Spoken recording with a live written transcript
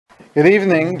Good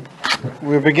evening.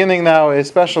 We're beginning now a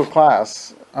special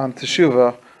class on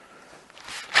Teshuvah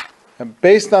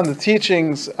based on the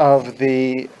teachings of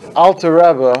the Alter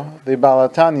Rebbe, the Baal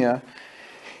HaTanya,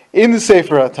 in the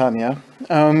Sefer HaTanya.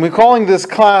 We're calling this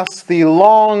class the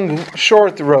long,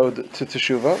 short road to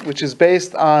Teshuvah, which is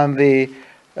based on the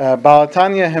Baal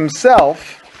HaTanya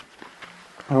himself,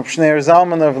 Shneur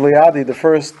Zalman of Liadi, the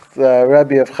first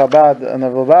Rabbi of Chabad and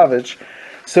of Lubavitch.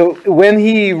 So when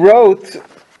he wrote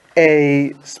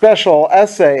a special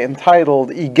essay entitled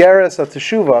Igeres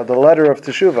HaTeshuvah, the letter of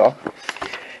Teshuvah,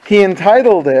 he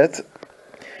entitled it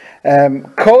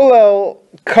Igeres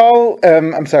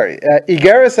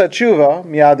HaTeshuvah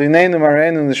Mi'adunenu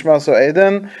Marenu Nishmaso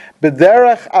Eden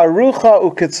B'derech Arucha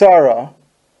Uketzara.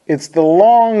 It's the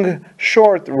long,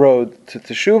 short road to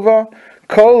Teshuvah.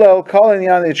 Kol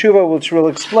Inyan Teshuvah, which will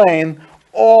explain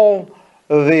all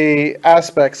the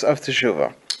aspects of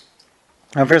Teshuvah.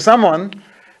 And for someone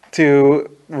to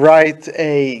write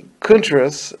a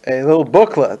kuntras, a little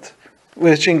booklet,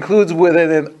 which includes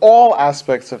within it all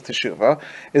aspects of Teshuvah,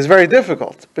 is very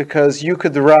difficult, because you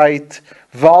could write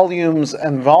volumes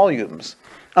and volumes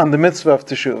on the mitzvah of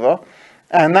Teshuvah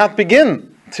and not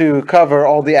begin to cover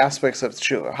all the aspects of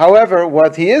Teshuvah. However,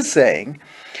 what he is saying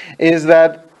is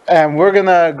that we're going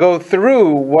to go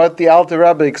through what the Alter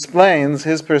Rebbe explains,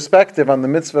 his perspective on the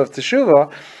mitzvah of Teshuvah,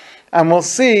 and we'll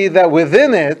see that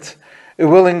within it, it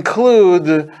will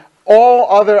include all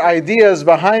other ideas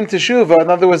behind Teshuvah. In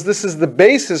other words, this is the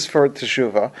basis for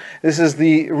Teshuvah. This is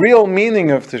the real meaning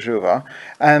of Teshuvah.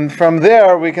 And from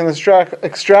there, we can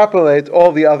extrapolate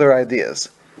all the other ideas.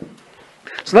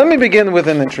 So let me begin with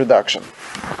an introduction.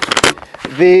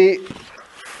 The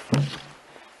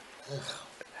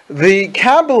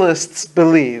Kabbalists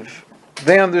believe,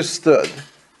 they understood,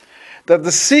 that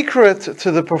the secret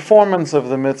to the performance of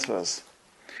the mitzvahs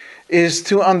is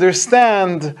to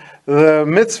understand the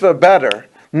mitzvah better,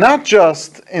 not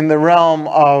just in the realm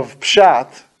of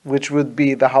pshat, which would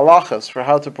be the halachas for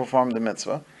how to perform the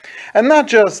mitzvah, and not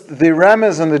just the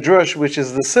remez and the drush, which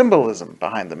is the symbolism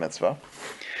behind the mitzvah,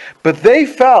 but they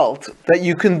felt that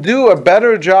you can do a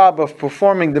better job of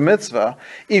performing the mitzvah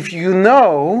if you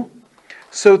know,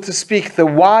 so to speak, the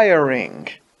wiring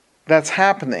that's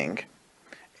happening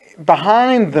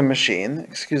behind the machine,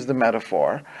 excuse the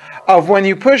metaphor, of when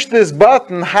you push this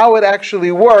button, how it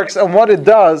actually works and what it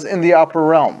does in the upper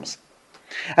realms.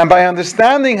 And by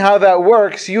understanding how that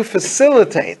works, you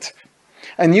facilitate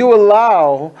and you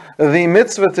allow the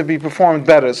mitzvah to be performed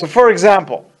better. So for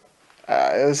example,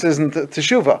 this isn't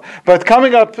Teshuvah, but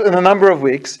coming up in a number of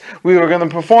weeks, we were going to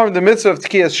perform the mitzvah of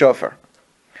Tkiyas Shofar.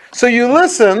 So you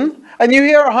listen and you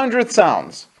hear 100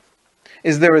 sounds.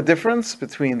 Is there a difference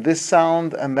between this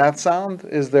sound and that sound?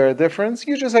 Is there a difference?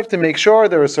 You just have to make sure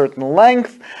they're a certain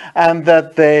length and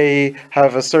that they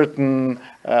have a certain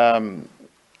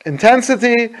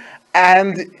intensity.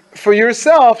 And for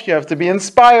yourself, you have to be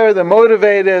inspired and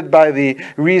motivated by the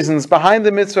reasons behind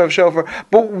the mitzvah of shofar.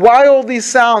 But why all these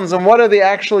sounds and what are they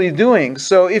actually doing?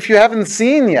 So if you haven't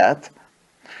seen yet,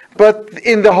 but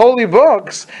in the holy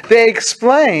books, they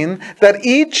explain that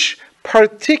each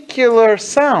particular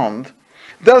sound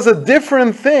does a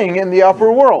different thing in the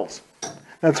upper worlds.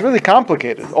 That's really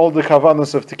complicated, all the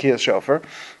kavanos of Tekiyas Shofar.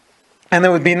 And it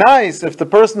would be nice if the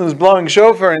person who's blowing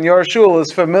shofar in your shul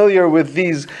is familiar with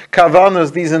these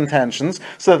kavanos, these intentions,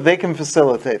 so that they can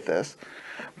facilitate this.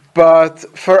 But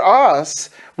for us,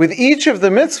 with each of the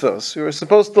mitzvahs, we are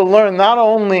supposed to learn not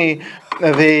only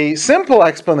the simple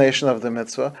explanation of the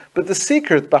mitzvah, but the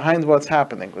secret behind what's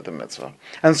happening with the mitzvah.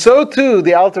 And so too,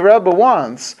 the Alter Rebbe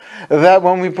wants that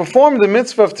when we perform the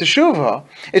mitzvah of Teshuvah,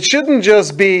 it shouldn't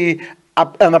just be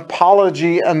an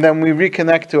apology and then we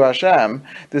reconnect to Hashem.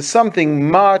 There's something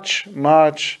much,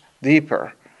 much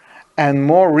deeper and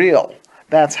more real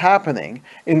that's happening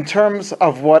in terms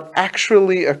of what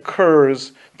actually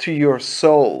occurs to your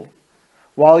soul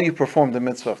while you perform the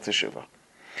mitzvah of Teshuvah.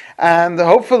 And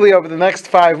hopefully over the next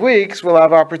 5 weeks, we'll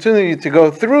have opportunity to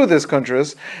go through this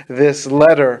kuntras, this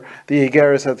letter, the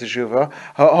Igeres HaTeshuvah.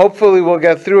 Hopefully we'll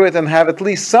get through it and have at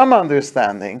least some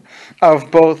understanding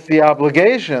of both the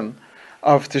obligation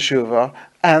of Teshuvah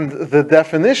and the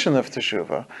definition of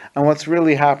Teshuvah and what's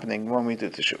really happening when we do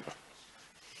Teshuvah.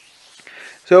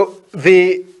 So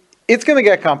it's going to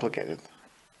get complicated.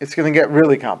 It's going to get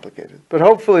really complicated. But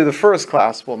hopefully the first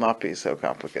class will not be so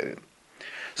complicated.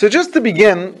 So just to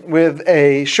begin with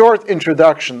a short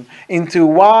introduction into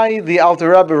why the Alter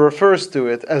Rebbe refers to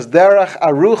it as Derech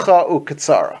Arucha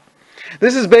Uketzara.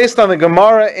 This is based on the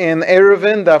Gemara in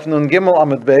Eruvin, Daf Nun Gimel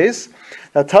Amud Beis,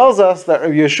 that tells us that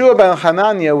Yeshua ben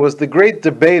Hananiah was the great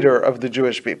debater of the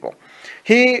Jewish people.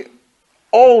 He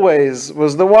always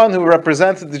was the one who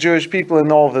represented the Jewish people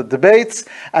in all the debates,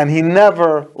 and he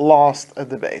never lost a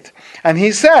debate. And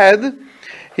he said,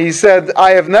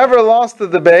 I have never lost a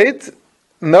debate.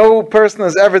 No person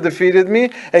has ever defeated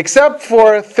me, except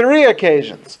for 3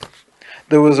 occasions.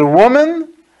 There was a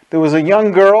woman, there was a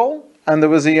young girl, and there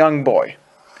was a young boy.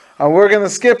 We're going to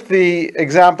skip the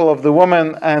example of the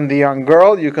woman and the young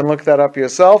girl. You can look that up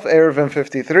yourself, Eruvin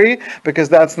 53, because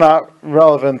that's not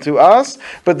relevant to us.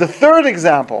 But the 3rd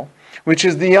example, which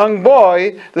is the young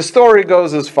boy, the story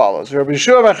goes as follows. Rabbi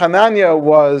Yeshua ben Hanania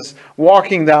was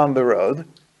walking down the road,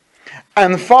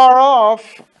 and far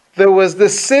off, there was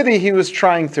this city he was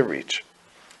trying to reach.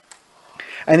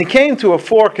 And he came to a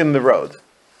fork in the road.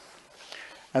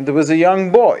 And there was a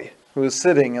young boy who was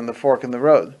sitting in the fork in the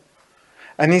road.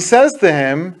 And he says to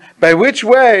him, by which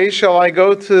way shall I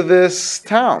go to this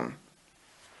town?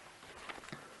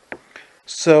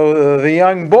 So the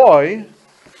young boy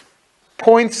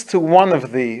points to one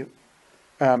of the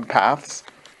paths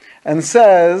and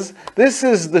says, this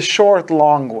is the short,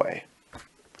 long way.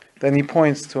 Then he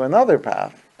points to another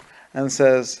path and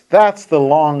says, that's the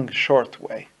long, short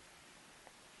way.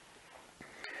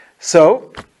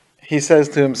 So he says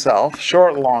to himself,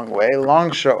 short, long way,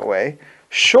 long, short way.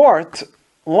 Short,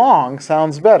 long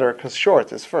sounds better because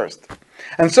short is first.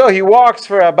 And so he walks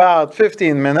for about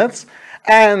 15 minutes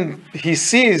and he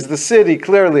sees the city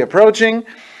clearly approaching.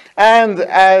 And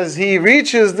as he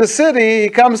reaches the city, he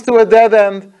comes to a dead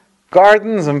end,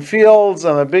 gardens and fields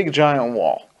and a big giant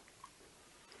wall.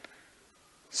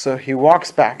 So he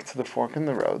walks back to the fork in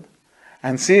the road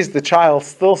and sees the child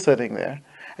still sitting there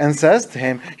and says to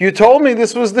him, you told me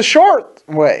this was the short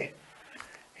way.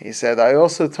 He said, I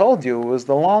also told you it was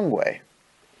the long way.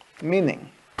 Meaning,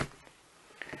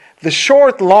 the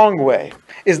short, long way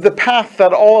is the path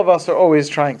that all of us are always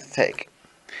trying to take.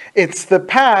 It's the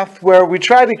path where we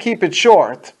try to keep it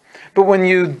short, but when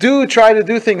you do try to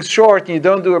do things short and you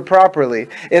don't do it properly,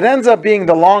 it ends up being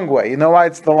the long way. You know why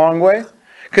it's the long way?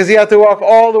 Because you have to walk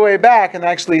all the way back and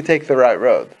actually take the right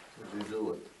road.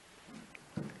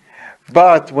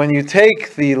 But when you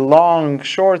take the long,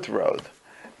 short road,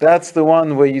 that's the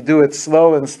one where you do it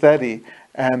slow and steady,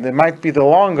 and it might be the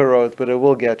longer road, but it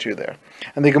will get you there.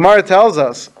 And the Gemara tells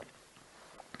us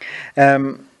that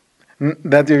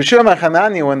Yeshua ben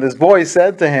Hanania, when this boy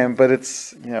said to him, but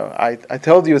it's, I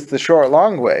told you it's the short,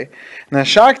 long way.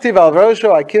 Nashakti val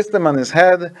rosho, I kissed him on his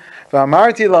head,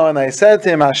 v'amarti lo, and I said to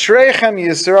him, Ashreichem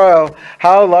Yisrael,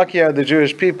 how lucky are the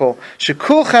Jewish people,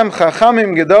 shekulchem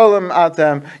chachamim gedolim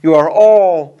atem, you are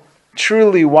all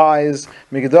truly wise,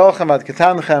 migdolchem ad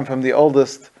ketanchem, from the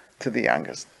oldest to the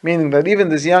youngest. Meaning that even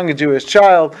this young Jewish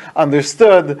child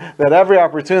understood that every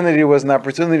opportunity was an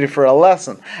opportunity for a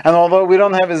lesson. And although we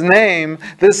don't have his name,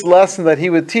 this lesson that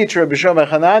he would teach Rabbi Yeshua ben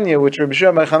Hanania, which Rabbi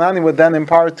Yeshua ben Hanania would then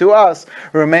impart to us,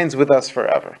 remains with us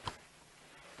forever.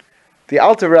 The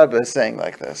Alter Rebbe is saying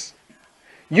like this.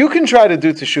 You can try to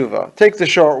do teshuvah, take the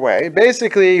short way.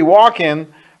 Basically, you walk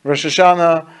in Rosh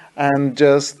Hashanah and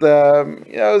just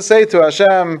say to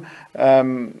Hashem,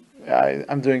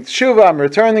 I'm doing teshuvah, I'm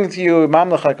returning to you,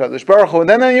 Mamlech HaKadosh Baruch Hu. And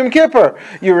then on Yom Kippur,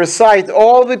 you recite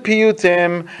all the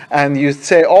piyutim, and you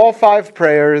say all 5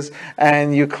 prayers,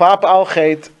 and you clap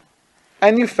Alshich,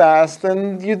 and you fast,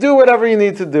 and you do whatever you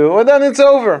need to do, and then it's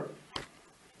over.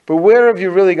 But where have you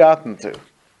really gotten to?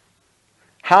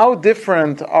 How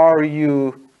different are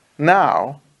you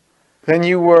now than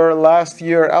you were last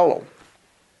year Elul?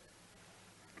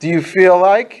 Do you feel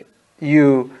like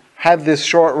you had this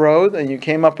short road and you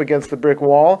came up against the brick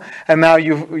wall, and now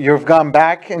you've gone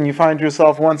back and you find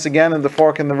yourself once again in the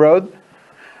fork in the road?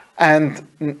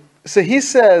 And so he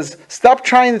says, stop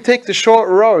trying to take the short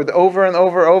road over and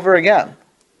over again.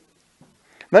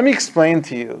 Let me explain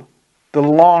to you the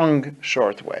long,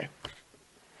 short way.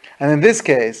 And in this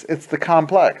case, it's the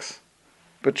complex,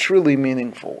 but truly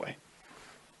meaningful way.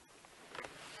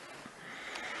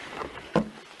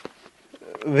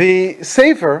 The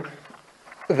Sefer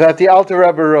that the Alter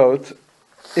Rebbe wrote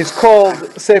is called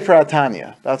Sefer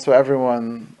Tanya. That's what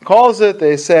everyone calls it.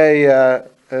 They say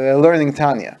learning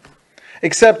Tanya.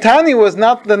 Except Tanya was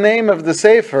not the name of the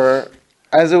Sefer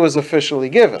as it was officially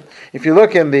given. If you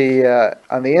look in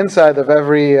on the inside of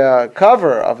every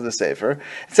cover of the Sefer,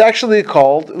 it's actually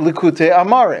called Likutei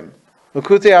Amarim.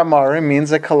 Likutei Amarim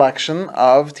means a collection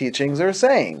of teachings or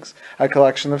sayings, a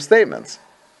collection of statements.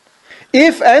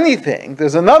 If anything,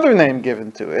 there's another name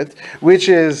given to it, which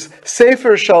is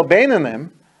Sefer Shel Beinonim,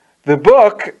 the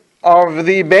book of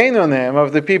the Beinonim,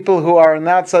 of the people who are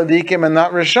not Tzadikim and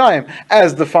not Rishaim,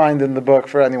 as defined in the book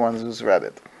for anyone who's read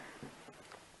it.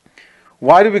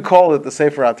 Why do we call it the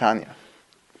Sefer Tanya?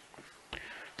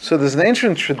 So there's an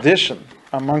ancient tradition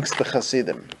amongst the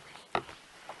Hasidim.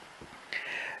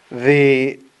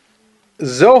 The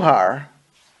Zohar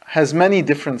has many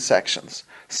different sections,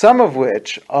 some of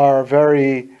which are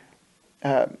very,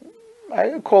 I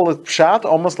call it pshat,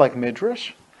 almost like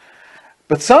midrash.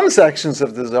 But some sections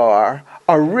of the Zohar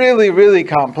are really, really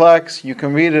complex. You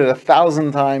can read it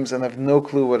 1,000 times and have no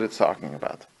clue what it's talking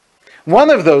about. One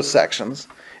of those sections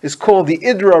is called the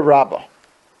Idra Rabbah.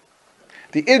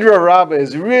 The Idra Rabbah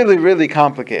is really, really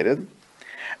complicated.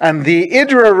 And the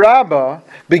Idra Rabbah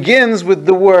begins with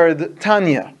the word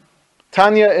Tanya.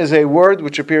 Tanya is a word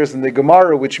which appears in the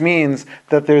Gemara, which means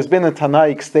that there's been a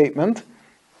Tanaic statement.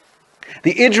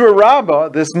 The Idra Rabbah,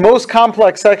 this most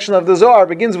complex section of the Zohar,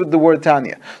 begins with the word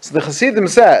Tanya. So the Hasidim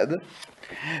said,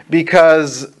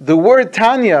 because the word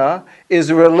Tanya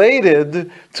is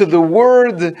related to the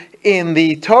word in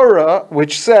the Torah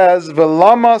which says,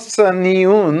 V'lama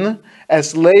saniun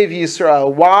es leiv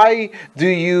Yisrael. Why do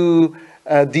you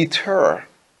deter?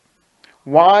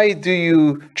 Why do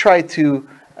you try to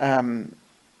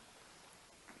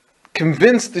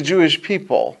convince the Jewish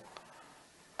people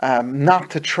not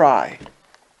to try?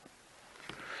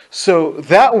 So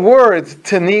that word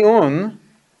taniun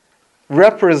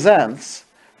represents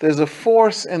there's a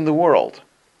force in the world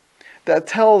that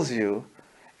tells you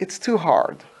it's too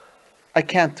hard. I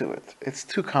can't do it. It's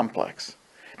too complex.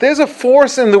 There's a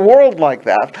force in the world like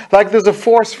that, like there's a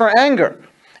force for anger,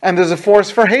 and there's a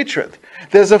force for hatred.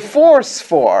 There's a force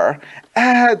for,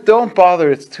 don't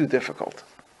bother, it's too difficult.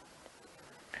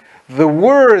 The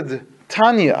word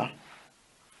Tanya,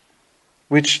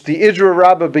 which the Idra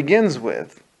Rabbah begins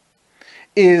with,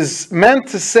 is meant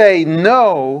to say,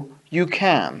 no, you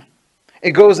can.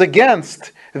 It goes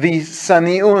against the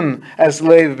Sani'un as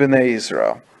Leiv B'nai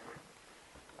Yisrael.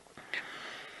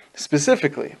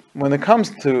 Specifically, when it comes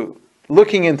to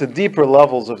looking into deeper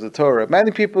levels of the Torah,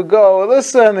 many people go,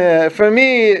 listen, for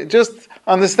me, just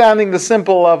understanding the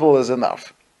simple level is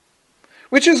enough.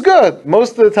 Which is good.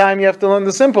 Most of the time you have to learn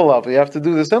the simple level. You have to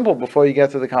do the simple before you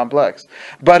get to the complex.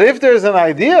 But if there's an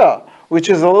idea which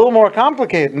is a little more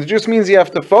complicated, it just means you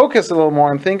have to focus a little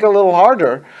more and think a little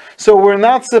harder. So we're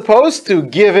not supposed to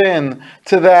give in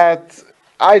to that.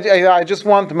 I just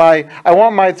want my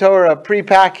Torah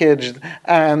prepackaged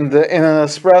and in an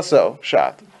espresso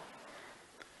shot.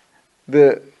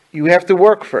 You have to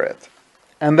work for it.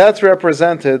 And that's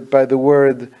represented by the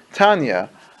word Tanya.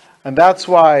 And that's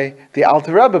why the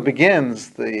Alter Rebbe begins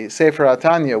the Sefer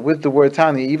HaTanya with the word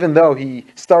Tanya, even though he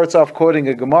starts off quoting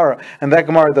a Gemara, and that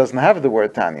Gemara doesn't have the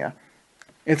word Tanya.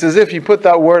 It's as if he put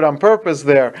that word on purpose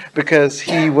there, because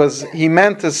he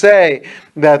meant to say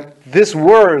that this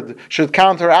word should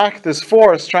counteract this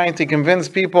force trying to convince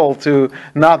people to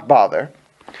not bother.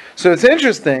 So it's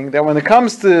interesting that when it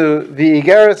comes to the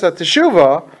Igeres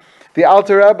HaTeshuvah, the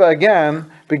Alter Rebbe again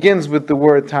begins with the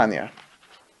word Tanya.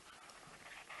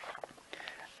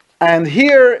 And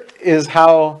here is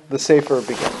how the Sefer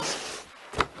begins.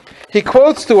 He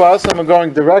quotes to us, and we're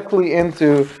going directly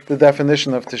into the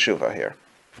definition of Teshuvah here.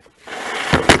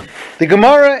 The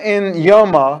Gemara in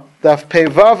Yoma, Daf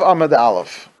Pevav Amud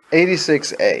Aleph,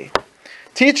 86a,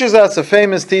 teaches us a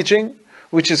famous teaching,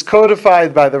 which is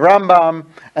codified by the Rambam,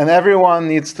 and everyone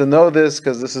needs to know this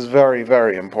because this is very,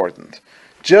 very important.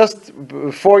 Just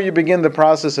before you begin the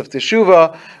process of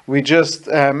Teshuvah, we just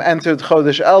entered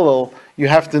Chodesh Elul. You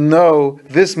have to know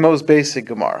this most basic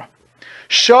Gemara.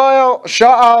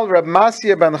 Sha'al Reb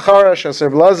Masya ben Charash as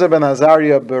Reb Elazar ben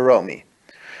Azariah beromi.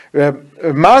 Reb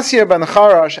Masya ben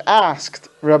Charash asked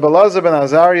Reb Elazar ben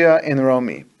Azariah in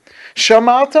Romi,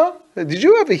 Shamata, did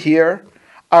you ever hear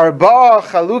Arba'a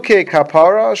Chaluke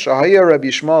Kapara Shahaya Rabbi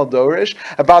Yishmael Dorish,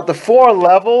 about the 4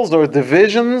 levels or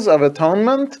divisions of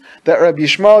atonement that Rabbi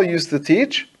Yishmael used to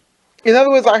teach? In other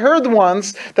words, I heard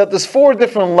once that there's 4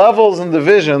 different levels and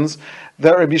divisions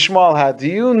that Rabbi Yishmael had. Do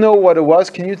you know what it was?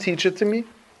 Can you teach it to me?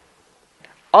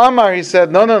 Amar, he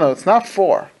said, no, it's not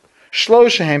 4.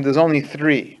 Shloshehem, there's only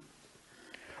 3.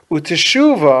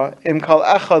 Uteshuva im kal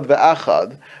echad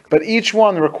ve'echad, but each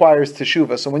one requires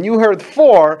teshuva. So when you heard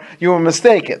 4, you were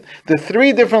mistaken. The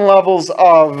 3 different levels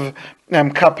of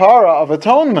kapara, of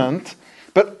atonement,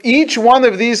 but each one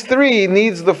of these 3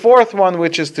 needs the 4th one,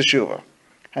 which is teshuva.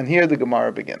 And here the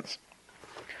Gemara begins.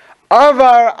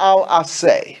 Avar al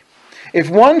aseh. If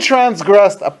one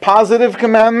transgressed a positive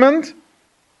commandment,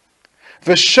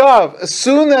 V'shav, as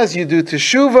soon as you do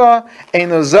teshuva,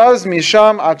 einozaz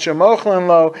misham achamochlen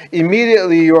lo,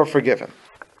 immediately you are forgiven.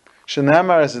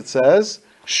 Shenamar, as it says,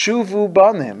 shuvu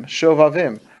banim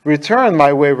shovavim, return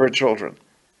my wayward children.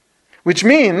 Which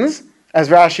means, as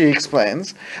Rashi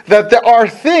explains, that there are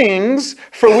things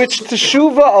for which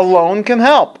teshuva alone can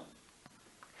help.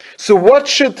 So what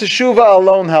should teshuvah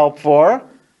alone help for?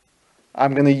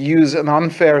 I'm going to use an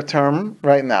unfair term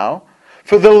right now.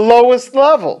 For the lowest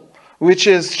level, which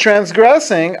is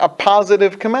transgressing a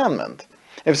positive commandment.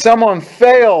 If someone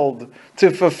failed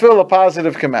to fulfill a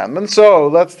positive commandment, so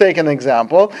let's take an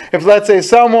example. If, let's say,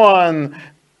 someone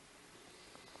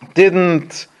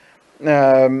didn't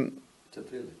put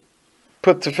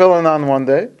tefillin on one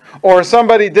day, or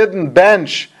somebody didn't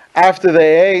bench after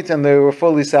they ate and they were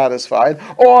fully satisfied,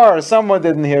 or someone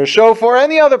didn't hear shofar, or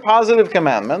any other positive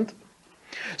commandment.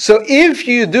 So if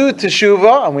you do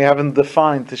teshuvah, and we haven't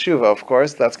defined teshuvah, of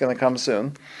course, that's going to come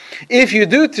soon. If you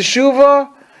do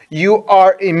teshuvah, you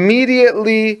are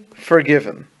immediately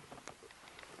forgiven.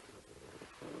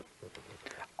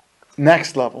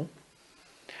 Next level.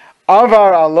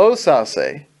 Avar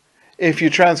alosase, if you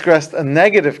transgressed a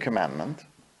negative commandment.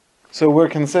 So we're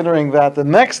considering that the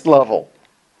next level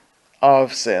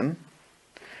of sin.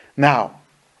 Now,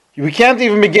 we can't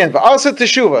even begin. But also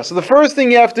teshuvah. So the first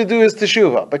thing you have to do is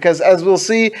teshuvah. Because as we'll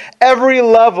see, every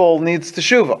level needs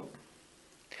teshuvah.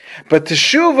 But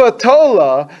teshuvah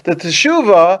tola, the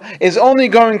teshuvah is only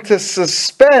going to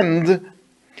suspend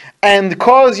and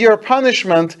cause your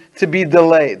punishment to be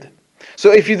delayed.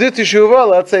 So if you do teshuvah,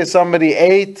 let's say somebody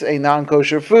ate a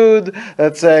non-kosher food,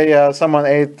 let's say someone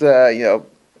ate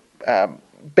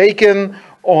bacon,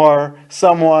 or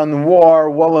someone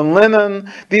wore woolen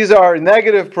linen. These are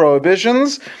negative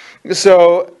prohibitions.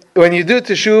 So when you do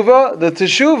teshuvah, the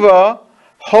teshuvah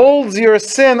holds your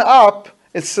sin up,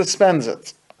 it suspends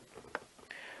it.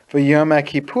 For Yom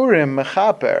Kippurim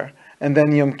mechaper, and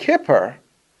then Yom Kippur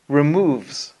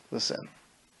removes the sin.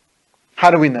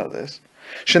 How do we know this?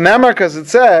 Shenamar, because it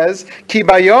says, Ki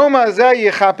bayom hazeh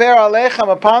yichaper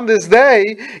aleichem, upon this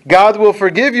day, God will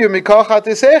forgive you mikol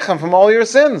chatisechem, from all your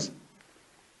sins.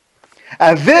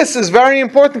 And this is very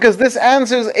important because this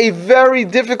answers a very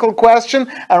difficult question,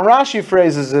 and Rashi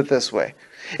phrases it this way.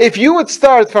 If you would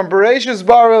start from Bereshis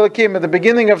Bar Elokim at the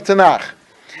beginning of Tanakh,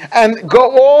 and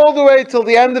go all the way till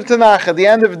the end of Tanakh, at the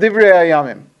end of Divrei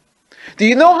Hayamim, do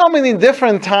you know how many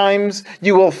different times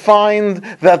you will find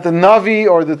that the Navi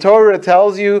or the Torah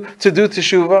tells you to do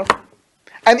teshuvah?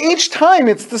 And each time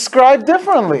it's described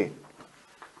differently.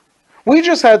 We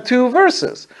just had two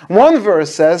verses. One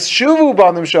verse says, Shuvu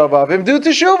banim shavavim, do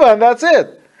teshuvah, and that's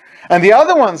it. And the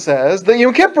other one says that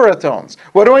Yom Kippur atones.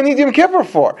 What do I need Yom Kippur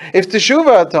for? If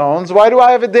teshuvah atones, why do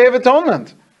I have a day of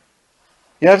atonement?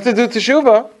 You have to do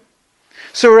teshuvah.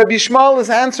 So Rabbi Shmuel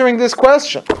is answering this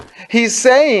question. He's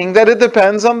saying that it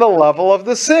depends on the level of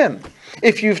the sin.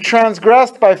 If you've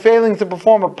transgressed by failing to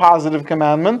perform a positive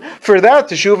commandment, for that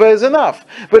teshuvah is enough.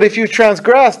 But if you've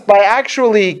transgressed by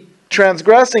actually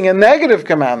transgressing a negative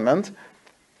commandment,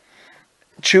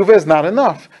 teshuvah is not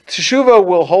enough. Teshuvah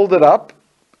will hold it up,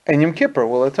 and Yom Kippur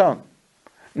will atone.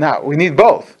 Now, we need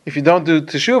both. If you don't do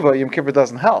teshuvah, Yom Kippur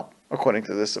doesn't help, according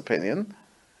to this opinion.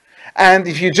 And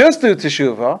if you just do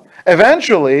teshuvah,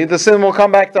 eventually the sin will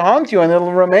come back to haunt you, and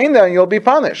it'll remain there, and you'll be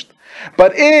punished.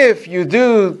 But if you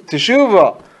do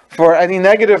teshuvah for any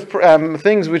negative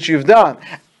things which you've done,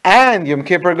 and Yom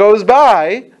Kippur goes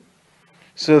by,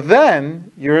 so then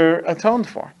you're atoned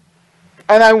for.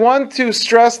 And I want to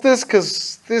stress this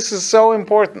because this is so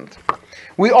important.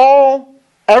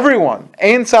 Everyone,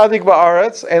 Ein Tzadik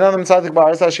Ba'aretz, Ein Adam Tzadik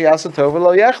Ba'aretz, Hashiyasa Tova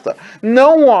Lo Yechta.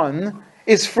 No one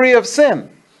is free of sin.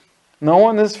 No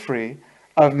one is free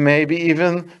of maybe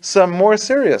even some more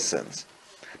serious sins.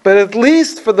 But at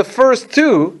least for the first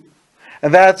two,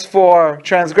 and that's for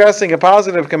transgressing a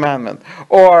positive commandment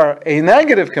or a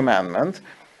negative commandment,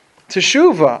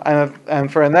 teshuvah,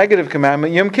 and for a negative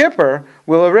commandment, Yom Kippur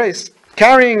will erase.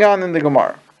 Carrying on in the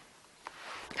Gemara.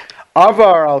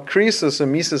 Avar al krisus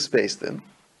and misas beistin.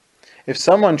 If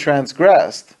someone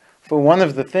transgressed for one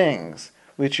of the things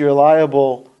which you're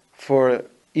liable for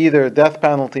either a death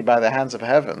penalty by the hands of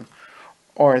heaven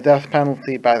or a death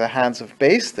penalty by the hands of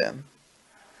beistin,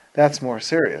 that's more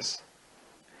serious.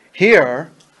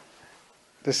 Here,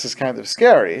 this is kind of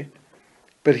scary,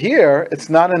 but here it's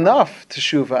not enough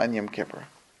teshuvah and Yom Kippur.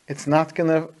 It's not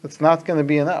gonna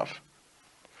be enough.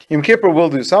 Yom Kippur will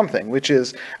do something, which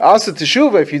is also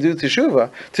teshuvah. If you do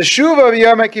teshuvah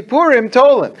Yom Kippurim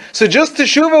tolen. So just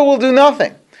teshuvah will do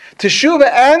nothing. Teshuvah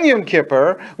and Yom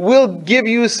Kippur will give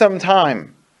you some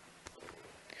time.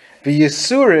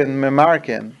 V'yisurin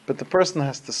memarkin, but the person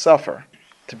has to suffer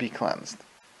to be cleansed.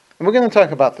 And we're going to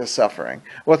talk about this suffering.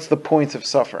 What's the point of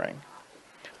suffering?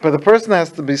 But the person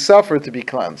has to be suffered to be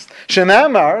cleansed.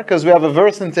 Shenamar, because we have a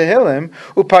verse in Tehillim,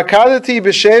 upakadati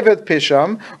b'shevet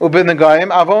pisham u'b'negayim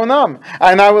avonam,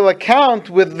 and I will account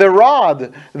with the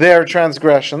rod their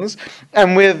transgressions,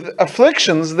 and with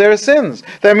afflictions their sins.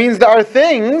 That means there are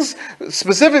things,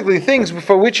 specifically things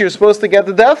for which you're supposed to get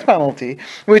the death penalty,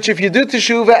 which if you do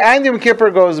teshuvah and Yom Kippur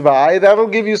goes by, that'll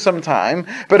give you some time,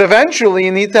 but eventually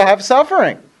you need to have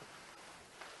suffering.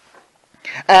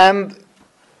 And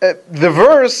the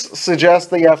verse suggests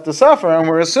that you have to suffer, and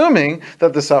we're assuming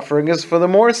that the suffering is for the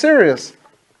more serious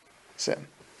sin.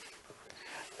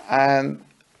 And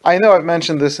I know I've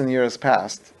mentioned this in years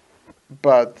past,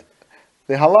 but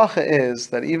the halacha is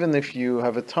that even if you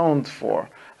have atoned for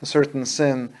a certain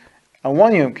sin on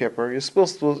one Yom Kippur, you're still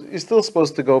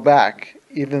supposed to go back,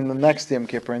 even the next Yom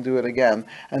Kippur, and do it again,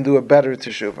 and do a better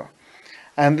teshuvah.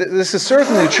 And this is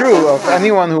certainly true of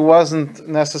anyone who wasn't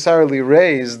necessarily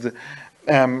raised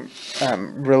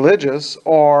religious,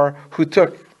 or who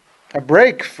took a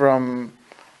break from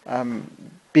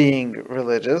being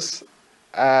religious.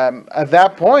 At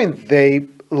that point, they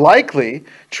likely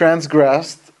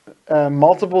transgressed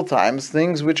multiple times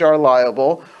things which are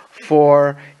liable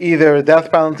for either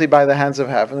death penalty by the hands of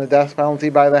heaven, or death penalty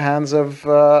by the hands of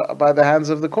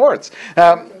the courts.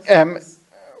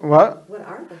 What? What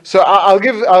are they? So I'll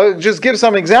just give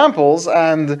some examples,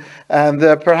 and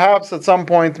perhaps at some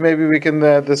point maybe we can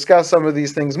discuss some of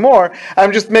these things more.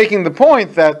 I'm just making the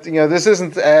point that this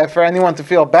isn't for anyone to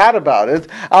feel bad about it.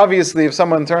 Obviously, if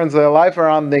someone turns their life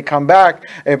around and they come back,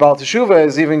 a Baal Teshuvah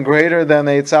is even greater than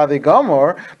a Tzaddik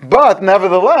Gomor. But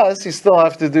nevertheless, you still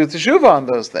have to do Teshuvah on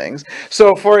those things.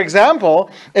 So, for example,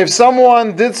 if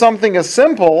someone did something as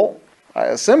simple,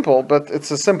 but it's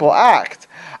a simple act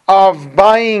of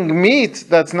buying meat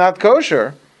that's not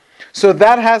kosher, so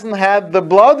that hasn't had the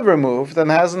blood removed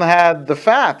and hasn't had the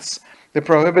fats, the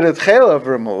prohibited chelav,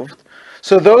 removed.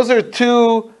 So those are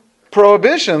two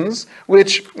prohibitions,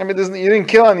 which, you didn't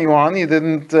kill anyone, you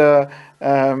didn't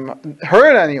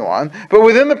hurt anyone, but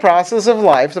within the process of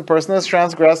life, the person has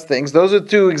transgressed things. Those are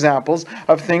two examples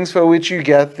of things for which you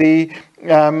get the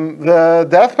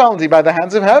death penalty by the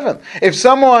hands of heaven. If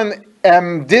someone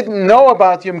didn't know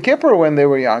about Yom Kippur when they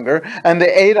were younger, and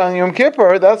they ate on Yom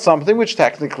Kippur, that's something which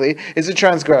technically is a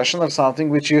transgression of something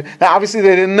which now obviously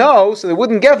they didn't know, so they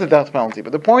wouldn't get the death penalty.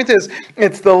 But the point is,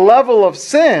 it's the level of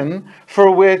sin for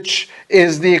which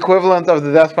is the equivalent of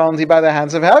the death penalty by the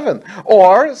hands of heaven.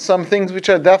 Or some things which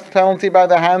are death penalty by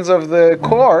the hands of the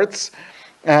courts,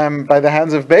 by the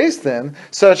hands of Beis Din,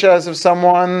 such as if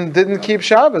someone didn't keep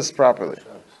Shabbos properly.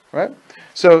 Right?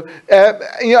 So,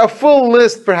 a full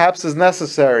list perhaps is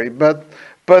necessary, but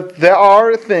there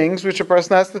are things which a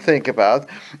person has to think about,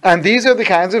 and these are the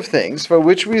kinds of things for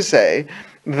which we say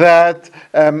that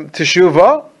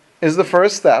teshuvah is the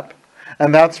first step,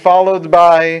 and that's followed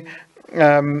by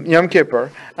Yom Kippur,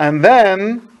 and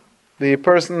then the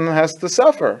person has to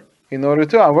suffer in order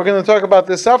to. And we're going to talk about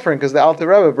this suffering because the Alter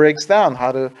Rebbe breaks down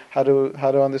how to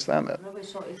understand that. Rabbi,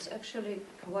 so it's actually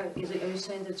are you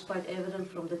saying that it's quite evident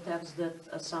from the text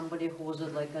that somebody who's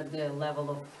at the level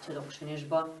of Tzedok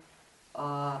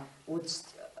Shenishba would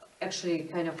actually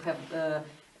kind of have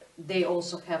they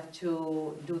also have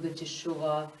to do the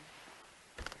teshuvah?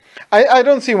 I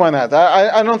don't see why not.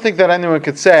 I don't think that anyone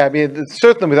could say. It's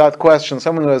certainly without question,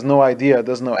 someone who has no idea,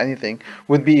 doesn't know anything,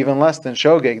 would be even less than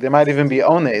shogeg. There might even be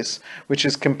ones, which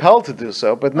is compelled to do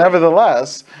so. But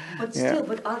nevertheless, but still,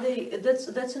 but are they?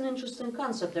 That's an interesting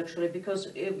concept actually, because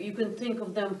if you can think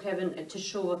of them having a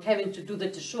teshuvah, having to do the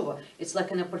teshuvah. It's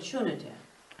like an opportunity.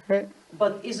 Right.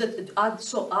 But is it?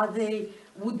 Are they?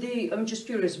 Would they? I'm just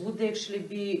curious. Would they actually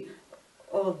be?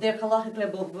 Their halachic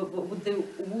level?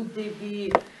 Would they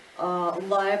be?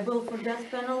 Liable for death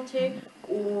penalty,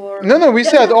 or no, we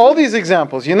said all these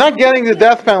examples. You're not getting the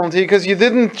death penalty because you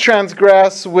didn't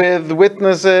transgress with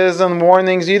witnesses and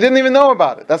warnings. You didn't even know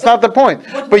about it. That's not the point.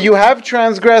 But you have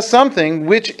transgressed something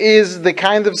which is the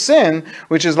kind of sin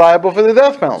which is liable for the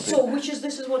death penalty. So,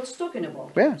 this is what it's talking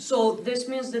about. Yeah. So this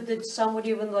means that it's somebody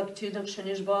even like Tzedok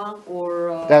Shenishba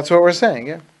or. That's what we're saying.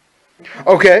 Yeah.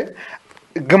 Okay.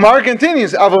 Gemara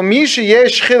continues,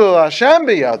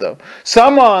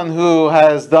 someone who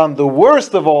has done the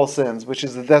worst of all sins, which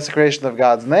is the desecration of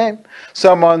God's name,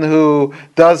 someone who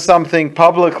does something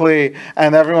publicly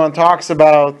and everyone talks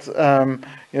about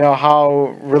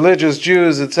how religious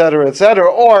Jews, etc.,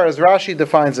 or as Rashi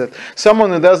defines it,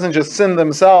 someone who doesn't just sin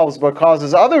themselves but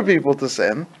causes other people to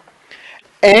sin,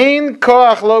 Ein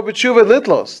koach lo b'tshuva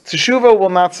litlos. Teshuva will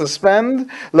not suspend.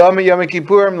 Lo mi Yom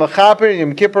Kippurim lechaper.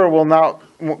 Yom Kippur will not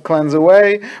cleanse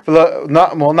away. Will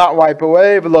not wipe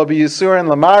away. V'lo b'yisurin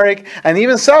lamarik. And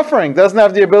even suffering doesn't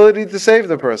have the ability to save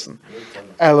the person.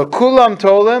 Elokulam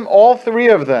tolim. All three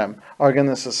of them are going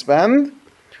to suspend.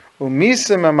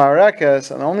 Umisim amarekas,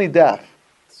 and only death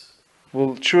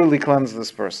will truly cleanse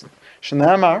this person.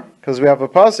 Shnamar, because we have a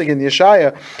pasuk in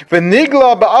Yeshaya,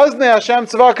 v'nigla ba'aznei Hashem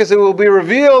tzvakos, it will be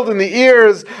revealed in the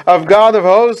ears of God of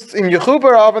hosts in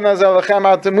Yechuper Avan Azalechem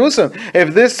Atamusim,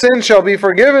 if this sin shall be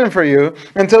forgiven for you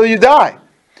until you die.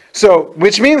 So,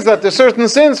 which means that there's certain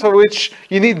sins for which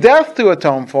you need death to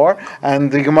atone for,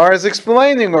 and the Gemara is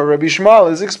explaining, or Rabbi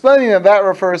Shmuel is explaining, that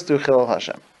refers to Chilul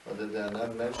Hashem. But they are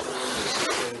not mentioning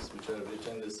the sins which are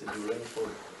written in the Sidurim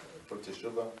for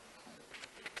Teshuvah,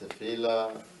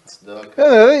 Tefillah.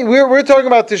 No, we're talking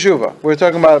about Teshuvah. We're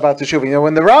talking about Teshuvah. You know,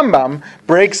 when the Rambam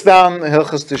breaks down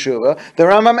Hilchos Teshuvah, the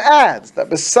Rambam adds that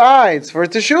besides for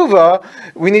Teshuvah,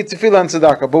 we need Tefillah and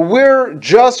Tzedakah. But we're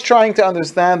just trying to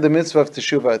understand the mitzvah of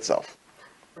Teshuvah itself.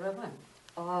 Rabbi,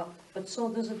 but so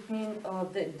does it mean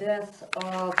that death,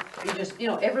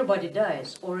 everybody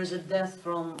dies, or is it death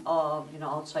from,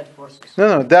 outside forces?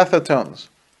 No, death atones.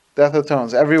 Death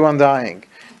atones. Everyone dying.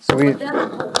 So what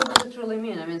does it really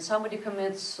mean? I mean, somebody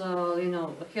commits,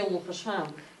 Chilul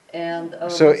Hashem, and...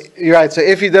 so, you're right. So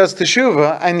if he does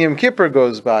Teshuvah, and Yom Kippur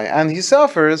goes by, and he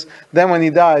suffers, then when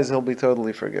he dies, he'll be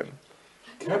totally forgiven.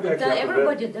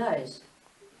 Everybody dies.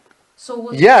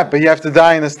 So yeah, but you have to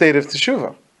die in a state of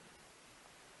Teshuvah.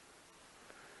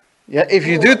 Yeah, if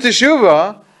you do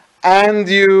Teshuvah, and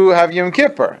you have Yom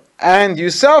Kippur, and you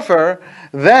suffer,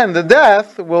 then the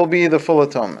death will be the full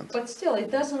atonement. But still, it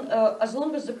doesn't. As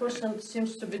long as the person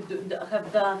seems to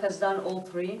has done all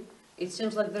three, it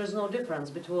seems like there's no difference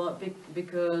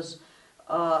because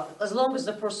as long as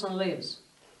the person lives,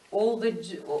 all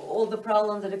the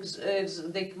problem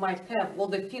that they might have, all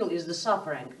they feel is the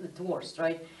suffering, the worst,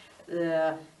 right?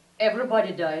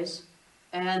 Everybody dies,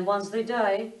 and once they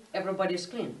die, everybody is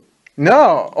clean.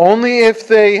 No, only if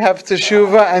they have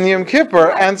Teshuvah and Yom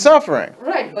Kippur and suffering.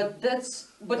 Right,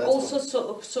 but also is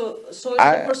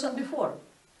the person before.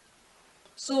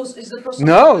 So is the person.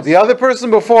 No, the other person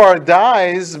before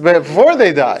dies before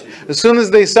they die. As soon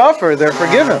as they suffer, they're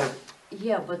forgiven.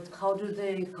 Yeah, but how do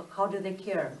they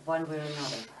care one way or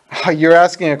another? You're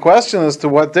asking a question as to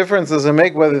what difference does it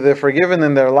make whether they're forgiven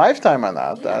in their lifetime or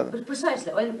not. Yeah, but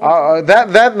precisely.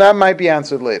 That might be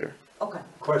answered later. Okay.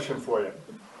 Question for you.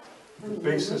 The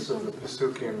basis of the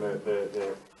Pesukim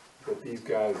that these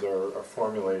guys are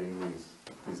formulating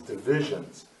these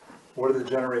divisions, what did the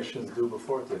generations do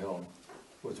before Tehillim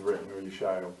was written, or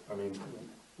Yeshayahu? I mean,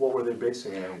 what were they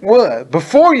basing it on? Well,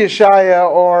 before Yeshaya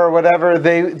or whatever,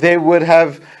 they would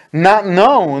have not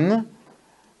known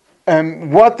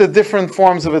what the different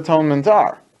forms of atonement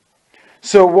are.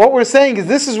 So what we're saying is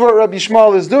this is what Rabbi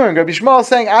Shmuel is doing. Rabbi Shmuel is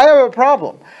saying, I have a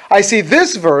problem. I see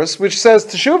this verse which says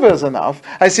Teshuvah is enough.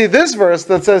 I see this verse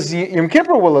that says Yom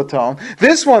Kippur will atone.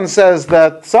 This one says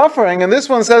that suffering, and this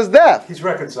one says death. He's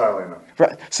reconciling them.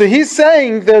 Right. So he's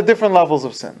saying there are different levels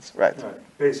of sins. Right.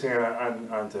 Basing it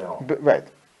on Tehillim. Right.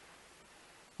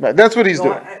 Right. That's what he's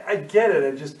doing. I get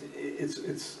it.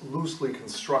 It's loosely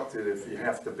constructed if you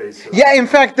have to base it. Yeah, in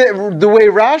fact, the way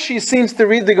Rashi seems to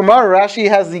read the Gemara, Rashi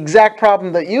has the exact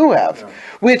problem that you have,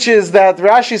 which is that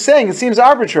Rashi is saying it seems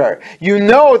arbitrary. You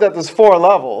know that there's 4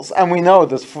 levels, and we know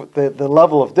this, the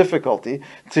level of difficulty.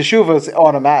 Teshuvah is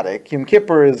automatic. Yom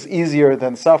Kippur is easier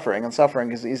than suffering, and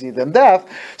suffering is easier than death.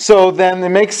 So then it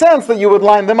makes sense that you would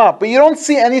line them up. But you don't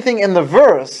see anything in the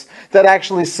verse that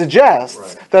actually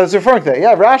suggests that it's referring to that.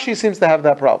 Yeah, Rashi seems to have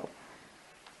that problem.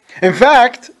 In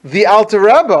fact, the Alter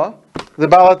Rebbe, the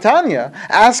Baal HaTanya,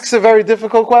 asks a very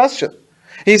difficult question.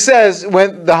 He says,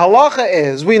 when the halacha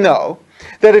is, we know,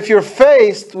 that if you're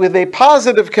faced with a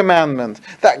positive commandment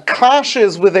that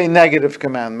clashes with a negative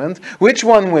commandment, which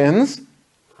one wins?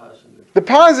 Positive. The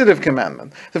positive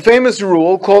commandment. The famous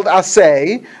rule called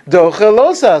aseh, doche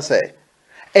los aseh.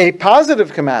 A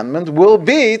positive commandment will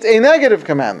beat a negative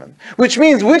commandment, which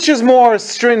means which is more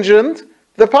stringent?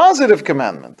 The positive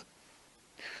commandment.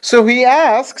 So he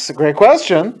asks, a great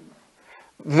question,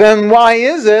 then why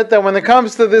is it that when it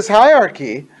comes to this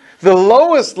hierarchy, the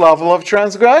lowest level of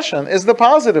transgression is the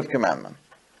positive commandment?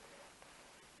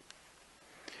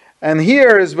 And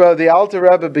here is where the Alter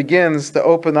Rebbe begins to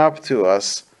open up to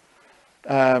us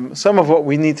some of what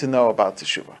we need to know about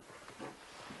Teshuvah.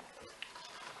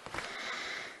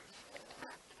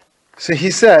 So he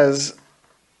says,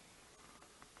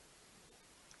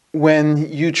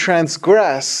 when you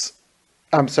transgress,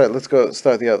 let's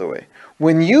start the other way.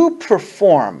 when you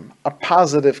perform a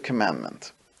positive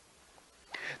commandment,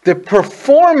 the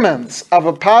performance of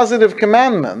a positive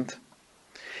commandment,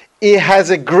 it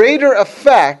has a greater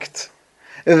effect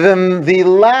than the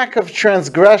lack of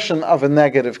transgression of a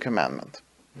negative commandment.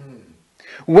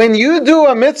 When you do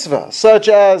a mitzvah, such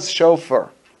as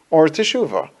shofar, or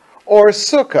teshuvah, or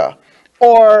sukkah,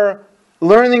 or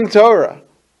learning Torah,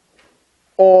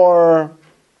 or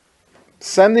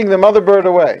sending the mother bird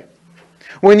away,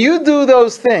 when you do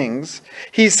those things,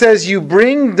 he says you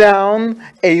bring down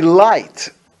a light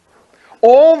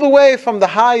all the way from the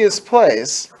highest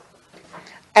place,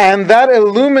 and that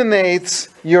illuminates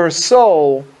your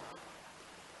soul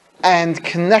and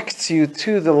connects you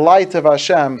to the light of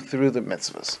Hashem through the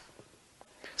mitzvahs.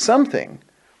 Something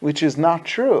which is not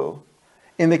true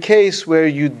in the case where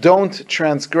you don't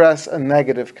transgress a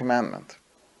negative commandment.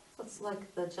 It's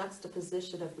like the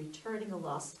juxtaposition of returning a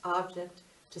lost object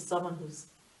to someone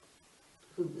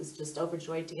who is just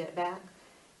overjoyed to get it back,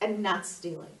 and not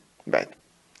stealing. Right.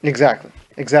 Exactly.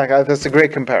 That's a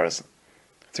great comparison.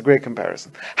 It's a great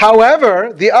comparison.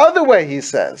 However, the other way, he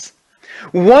says,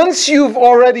 once you've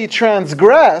already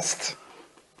transgressed,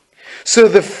 so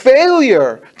the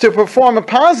failure to perform a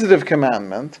positive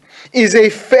commandment is a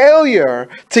failure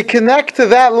to connect to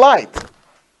that light.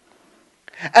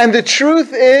 And the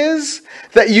truth is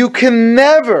that you can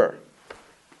never,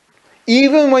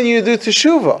 even when you do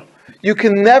teshuvah, you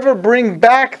can never bring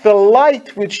back the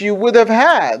light which you would have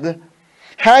had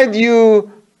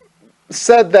you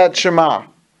said that Shema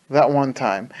that one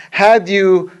time, had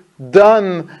you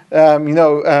done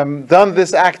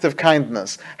this act of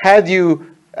kindness, had you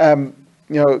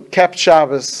kept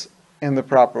Shabbos in the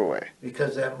proper way.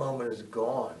 Because that moment is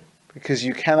gone. Because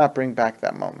you cannot bring back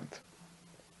that moment.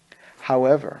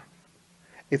 However,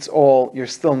 you're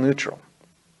still neutral.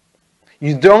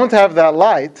 You don't have that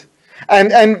light,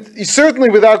 and certainly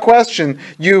without question,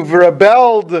 you've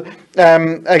rebelled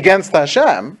against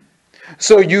Hashem.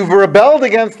 So you've rebelled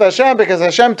against Hashem because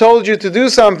Hashem told you to do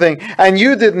something and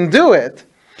you didn't do it.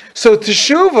 So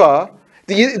teshuvah,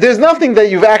 there's nothing that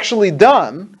you've actually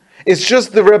done. It's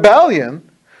just the rebellion.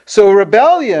 So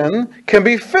rebellion can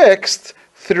be fixed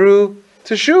through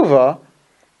teshuvah,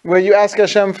 where you ask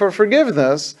Hashem for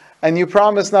forgiveness and you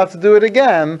promise not to do it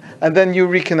again, and then you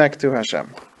reconnect to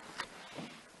Hashem.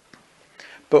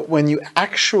 But when you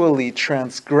actually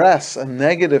transgress a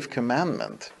negative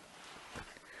commandment,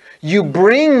 you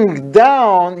bring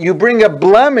a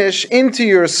blemish into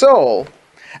your soul,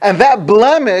 and that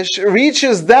blemish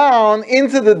reaches down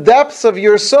into the depths of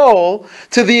your soul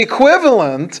to the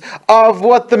equivalent of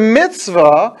what the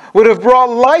mitzvah would have brought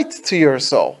light to your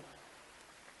soul.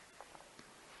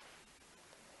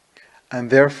 And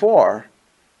therefore,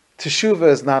 teshuvah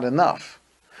is not enough.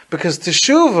 Because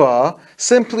teshuvah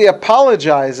simply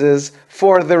apologizes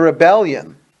for the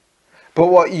rebellion. But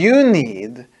what you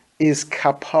need is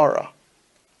kapara.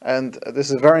 And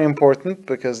this is very important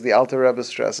because the Alter Rebbe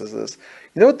stresses this.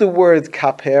 You know what the word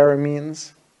kaper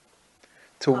means?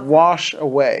 To wash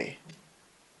away.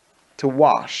 To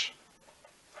wash.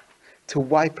 To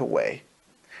wipe away.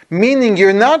 Meaning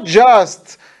you're not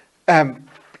just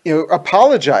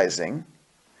apologizing,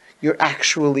 you're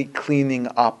actually cleaning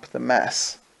up the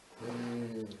mess.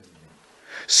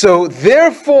 So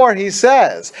therefore, he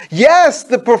says, yes,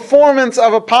 the performance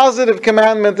of a positive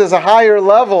commandment is a higher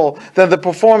level than the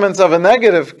performance of a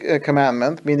negative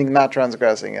commandment, meaning not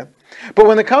transgressing it. But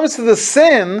when it comes to the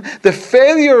sin, the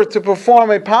failure to perform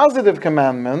a positive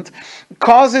commandment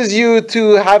causes you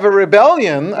to have a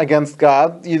rebellion against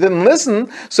God. You didn't listen,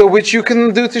 so which you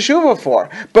can do teshuvah for.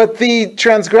 But the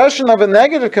transgression of a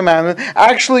negative commandment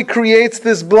actually creates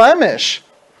this blemish,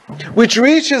 which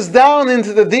reaches down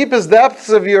into the deepest depths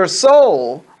of your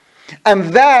soul, and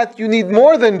that you need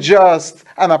more than just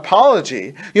an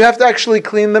apology. You have to actually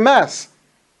clean the mess.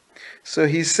 So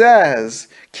he says,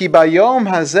 Ki bayom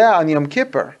hazeh an Yom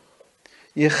Kippur,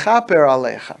 yichaper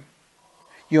aleichem.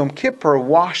 Yom Kippur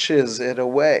washes it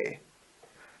away.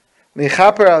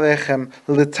 Yichaper aleichem,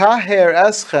 litaher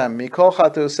eschem, mikol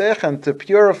chatosechem, to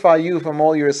purify you from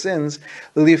all your sins.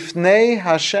 Lifnei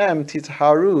Hashem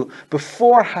titharu,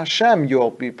 before Hashem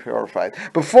you'll be purified.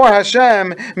 Before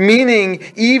Hashem, meaning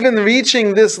even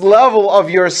reaching this level of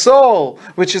your soul,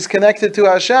 which is connected to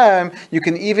Hashem, you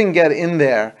can even get in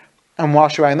there and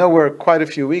wash away. I know we're quite a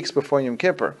few weeks before Yom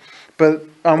Kippur, but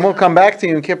we'll come back to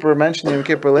Yom Kippur, mention Yom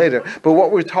Kippur later. But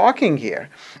what we're talking here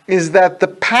is that the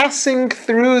passing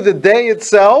through the day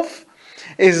itself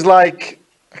is like,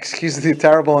 excuse the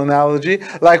terrible analogy,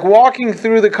 like walking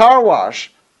through the car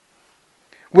wash,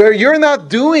 where you're not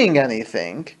doing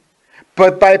anything,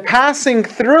 but by passing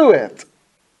through it,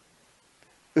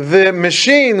 the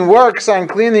machine works on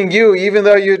cleaning you even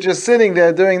though you're just sitting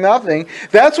there doing nothing.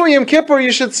 That's what Yom Kippur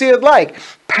you should see it like.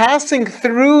 Passing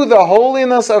through the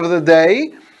holiness of the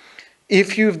day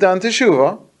if you've done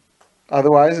teshuvah.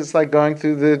 Otherwise, it's like going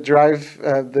through the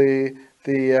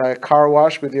car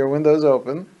wash with your windows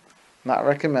open. Not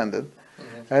recommended.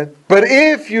 Right? But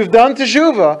if you've done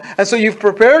teshuvah, and so you've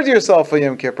prepared yourself for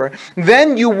Yom Kippur,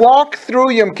 then you walk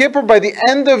through Yom Kippur. By the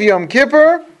end of Yom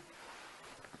Kippur,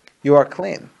 you are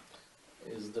clean.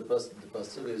 Is the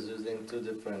pastor is using two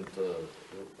different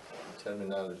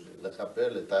terminology,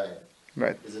 lechaper, letayim.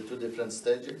 Right. Is it two different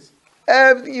stages?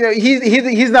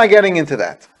 He's not getting into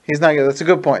that. That's a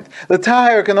good point. The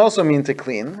tahir can also mean to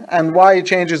clean, and why he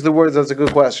changes the words, that's a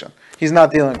good question. He's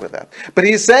not dealing with that. But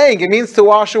he's saying it means to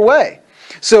wash away.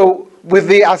 So with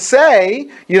the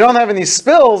asay, you don't have any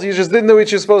spills, you just didn't do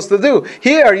what you're supposed to do.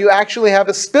 Here, you actually have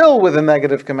a spill with a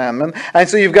negative commandment, and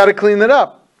so you've got to clean it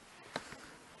up.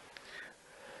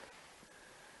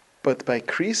 But by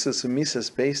krisis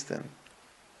umisas based in,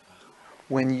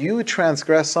 when you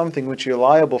transgress something which you're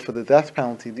liable for the death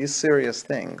penalty, these serious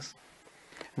things,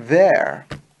 there,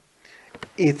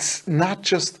 it's not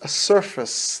just a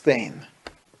surface stain.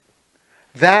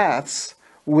 That's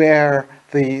where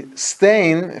the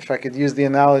stain, if I could use the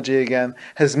analogy again,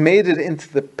 has made it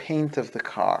into the paint of the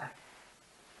car.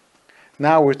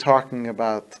 Now we're talking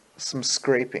about some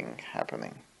scraping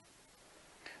happening.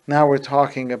 Now we're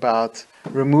talking about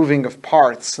removing of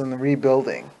parts and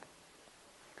rebuilding.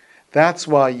 That's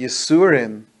why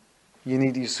Yisurin, you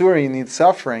need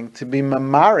suffering to be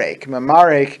mamarek.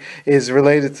 Mamarek is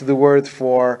related to the word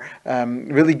for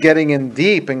really getting in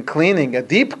deep and cleaning, a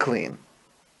deep clean.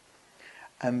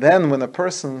 And then when a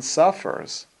person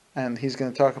suffers, and he's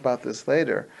going to talk about this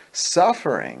later,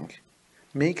 suffering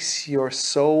makes your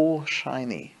soul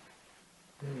shiny.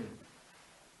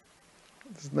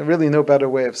 There's really no better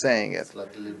way of saying it. It's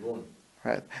like libun.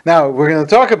 Right. Now, we're going to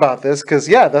talk about this because,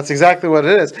 that's exactly what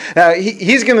it is. Now,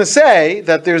 he's going to say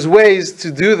that there's ways to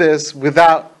do this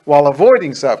while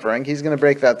avoiding suffering. He's going to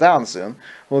break that down soon.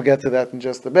 We'll get to that in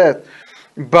just a bit.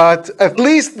 But at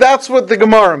least that's what the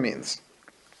Gemara means.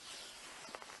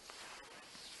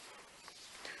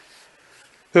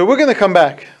 So we're going to come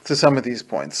back to some of these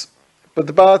points. But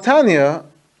the Baal Tanya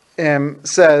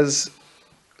says,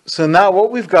 so now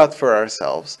what we've got for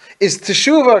ourselves is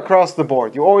teshuvah across the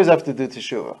board. You always have to do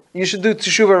teshuvah. You should do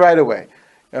teshuvah right away.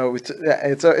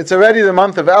 It's already the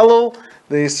month of Elul.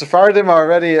 The Sephardim are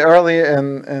already early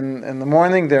in the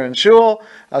morning. They're in shul.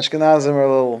 Ashkenazim are a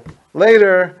little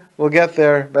later. We'll get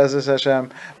there, Be'ezus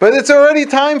Hashem. But it's already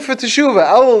time for teshuvah.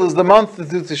 Elul is the month to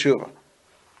do teshuvah.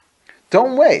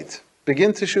 Don't wait.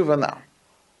 Begin teshuvah now.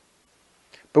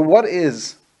 But what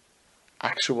is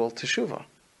actual teshuvah?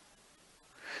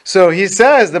 So he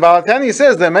says, the Baal Tanya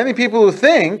says, there are many people who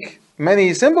think,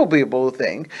 many simple people who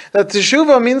think, that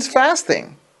teshuvah means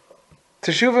fasting.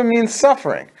 Teshuvah means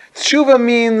suffering. Teshuvah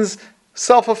means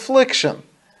self-affliction.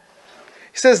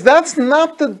 He says that's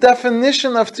not the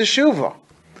definition of teshuvah.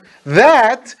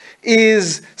 That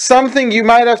is something you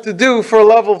might have to do for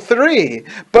level 3,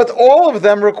 but all of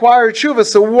them require teshuvah.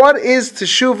 So what is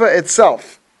teshuvah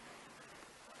itself?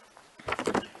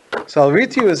 So I'll read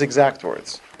to you his exact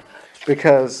words,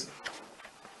 because,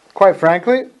 quite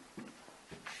frankly,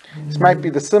 this might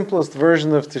be the simplest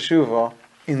version of teshuvah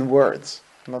in words.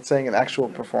 I'm not saying in actual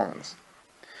performance.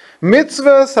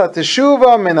 Mitzvahs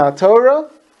ha-teshuvah min ha-Torah,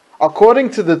 according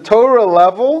to the Torah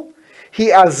level, hi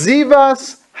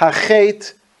azivas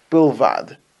hachet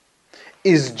bilvad,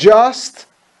 is just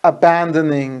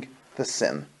abandoning the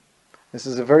sin. This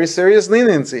is a very serious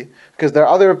leniency, because there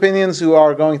are other opinions who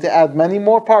are going to add many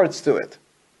more parts to it.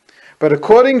 But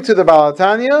according to the Baal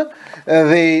Tanya,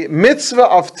 the mitzvah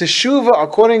of teshuvah,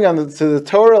 according to the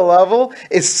Torah level,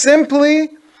 is simply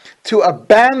to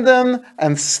abandon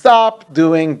and stop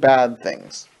doing bad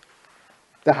things.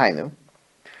 Dahainu,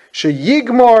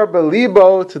 sheyigmor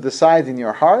belibo, to decide in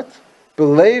your heart,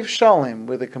 belev shalim,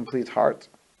 with a complete heart.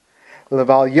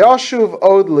 Leval yashuv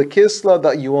od lekisla,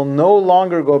 that you will no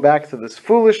longer go back to this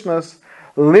foolishness.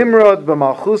 Limrod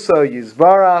b'malchusa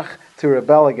yizbarach, to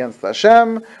rebel against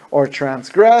Hashem or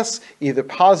transgress either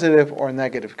positive or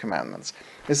negative commandments.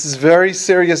 This is very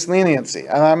serious leniency,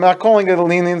 and I'm not calling it a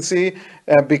leniency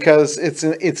because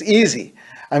it's easy.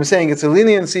 I'm saying it's a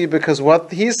leniency because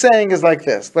what he's saying is like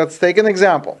this. Let's take an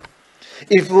example.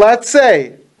 If, let's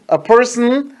say, a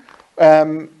person,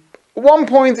 one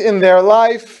point in their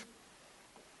life,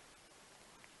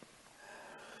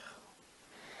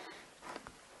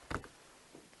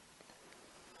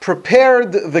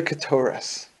 prepared the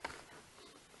Ketores.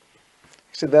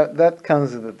 So that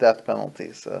comes with the death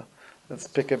penalty. So Let's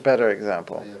pick a better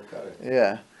example. Yeah, correct.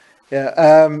 Yeah.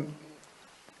 Yeah.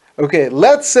 Okay,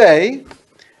 let's say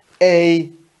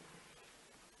a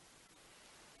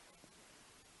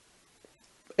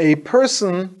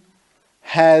person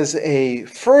has a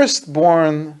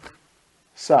firstborn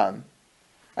son,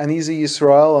 and he's a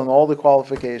Yisrael and all the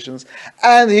qualifications,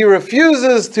 and he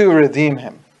refuses to redeem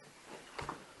him.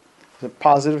 It's a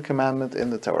positive commandment in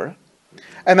the Torah.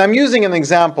 And I'm using an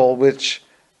example which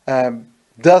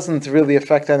doesn't really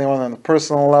affect anyone on a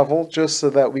personal level, just so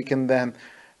that we can then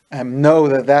know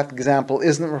that that example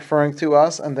isn't referring to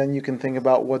us, and then you can think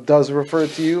about what does refer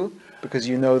to you, because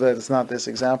you know that it's not this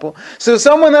example. So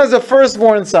someone has a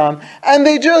firstborn son, and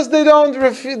they don't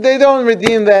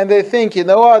redeem that, and they think, you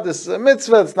know what, this is a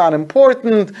mitzvah, it's not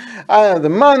important, I don't have the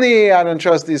money, I don't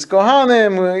trust these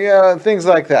kohanim, things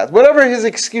like that. Whatever his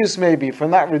excuse may be for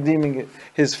not redeeming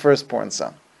his firstborn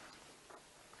son.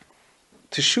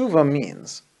 Teshuvah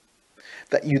means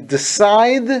that you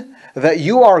decide that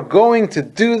you are going to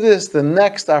do this the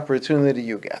next opportunity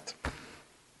you get.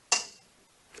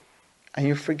 And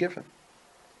you're forgiven.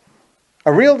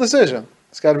 A real decision.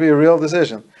 It's got to be a real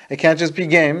decision. It can't just be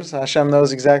games. Hashem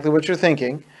knows exactly what you're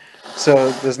thinking.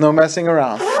 So there's no messing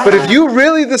around. But if you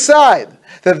really decide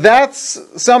that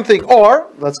that's something, or,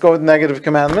 let's go with negative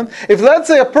commandment, if let's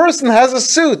say a person has a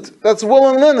suit that's wool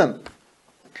and linen,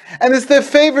 and it's their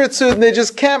favorite suit, and they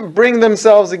just can't bring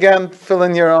themselves, again, fill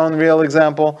in your own real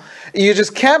example, you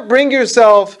just can't bring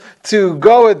yourself to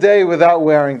go a day without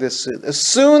wearing this suit. As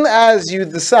soon as you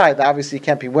decide, obviously you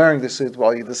can't be wearing the suit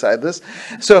while you decide this,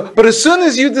 but as soon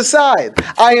as you decide,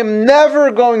 I am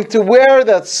never going to wear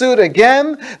that suit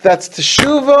again, that's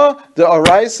teshuvah, the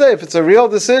oraisa, if it's a real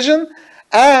decision,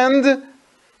 and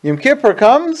Yom Kippur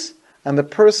comes, and the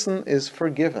person is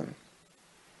forgiven.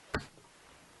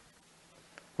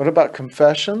 What about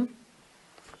confession?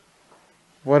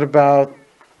 What about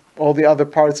all the other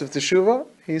parts of teshuvah?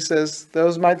 He says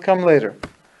those might come later.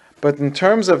 But in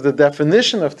terms of the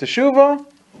definition of teshuvah,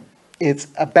 it's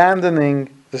abandoning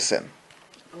the sin.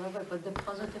 Rabbi, but the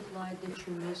positive light that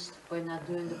you missed by not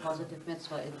doing the positive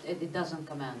mitzvah, it doesn't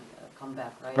come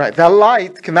back, right? Right, that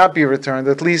light cannot be returned,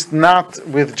 at least not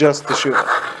with just teshuvah.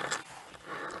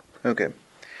 Okay.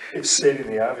 It's stating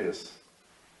the obvious.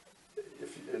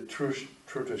 If true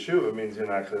teshuvah means you're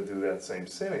not going to do that same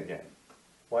sin again.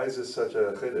 Why is this such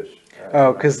a chiddush?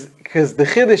 Because the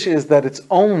chiddush is that it's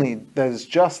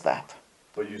just that.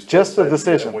 But you just the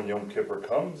decision. When Yom Kippur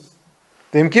comes,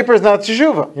 the Yom Kippur is not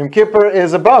teshuvah. Yom Kippur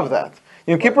is above that.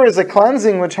 Yom Kippur is a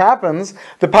cleansing which happens.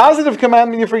 The positive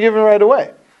commandment you're forgiven right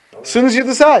away. As soon as you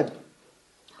decide,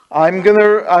 I'm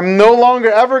no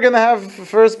longer ever gonna have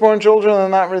firstborn children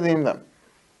and not redeem them.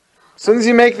 As soon as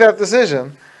you make that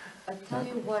decision. I tell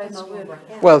you why it's weird.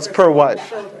 Well, it's per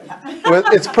wife. Well,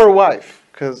 it's per wife,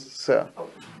 because yeah.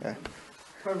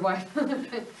 Per wife.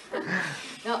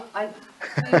 No,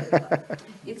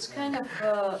 it's kind of.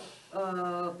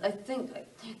 I think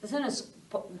the thing is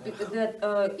that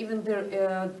even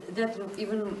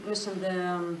missing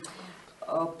the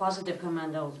positive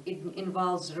command, it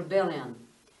involves rebellion.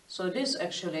 So it is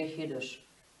actually a chiddush,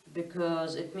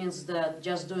 because it means that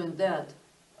just doing that,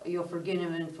 you're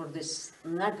forgiven for this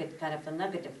kind of a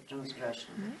negative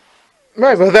transgression.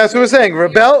 Right, but that's what we're saying.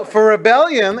 For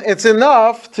rebellion, it's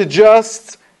enough to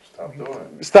just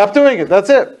stop doing it.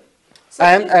 That's it.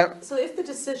 So if the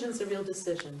decision's a real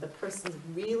decision, the person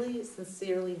really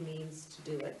sincerely means to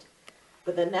do it,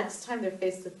 but the next time they're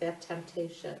faced with that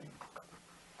temptation,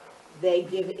 they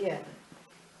give in.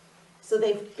 So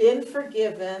they've been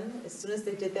forgiven as soon as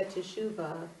they did that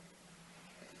teshuvah.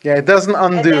 Yeah, it doesn't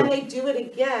undo. And then they do it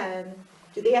again.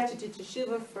 Do they have to do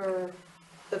teshuvah for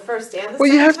the first and the Well,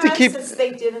 second you have to time, keep. since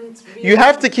they didn't really... You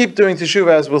have to keep doing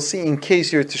teshuvah, as we'll see, in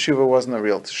case your teshuvah wasn't a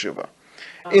real teshuvah.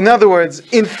 In other words,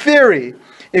 in theory,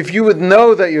 if you would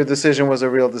know that your decision was a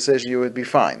real decision, you would be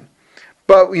fine.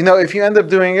 But if you end up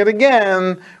doing it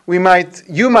again,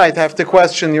 you might have to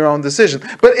question your own decision.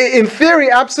 But in theory,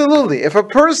 absolutely. If a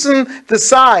person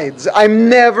decides, I'm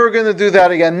never going to do that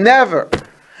again, never.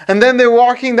 And then they're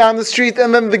walking down the street,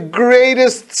 and then the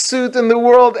greatest suit in the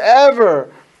world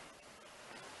ever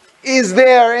is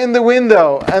there in the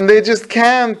window, and they just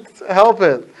can't help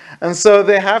it. And so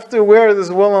they have to wear this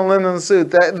wool and linen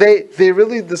suit. They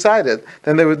really decided,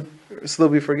 then they would still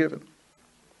be forgiven.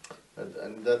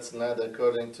 And that's not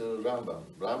according to Rambam.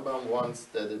 Rambam wants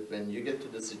that when you get to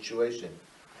the situation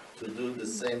to do the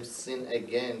same sin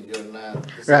again, you're not...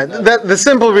 Right, the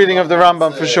simple reading of the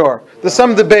Rambam for sure. There's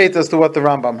some debate as to what the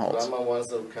Rambam holds. Rambam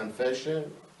wants a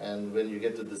confession, and when you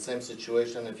get to the same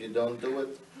situation, if you don't do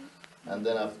it, and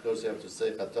then of course you have to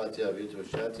say Chatati Avitu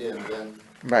Shati, and then.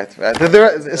 Right.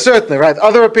 Certainly, right.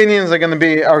 Other opinions are going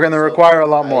to require a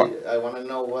lot more. I want to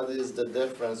know what is the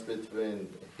difference between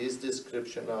his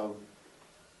description of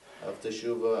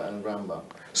Teshuvah and Rambam.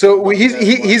 So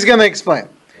he's going to explain.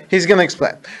 He's going to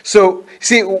explain. So,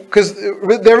 see, because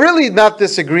they're really not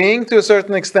disagreeing to a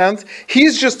certain extent.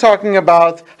 He's just talking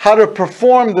about how to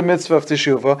perform the mitzvah of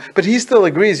teshuvah, but he still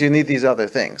agrees you need these other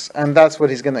things. And that's what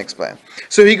he's going to explain.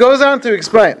 So he goes on to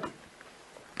explain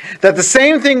that the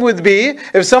same thing would be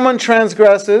if someone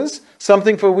transgresses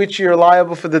something for which you're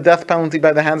liable for the death penalty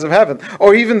by the hands of heaven,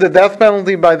 or even the death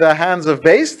penalty by the hands of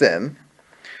Beis Din.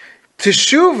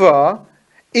 Teshuvah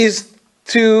is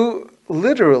to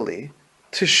literally...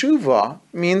 Teshuvah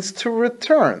means to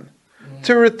return.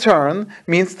 To return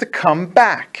means to come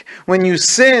back. When you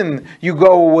sin, you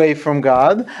go away from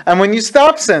God, and when you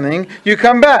stop sinning, you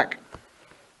come back.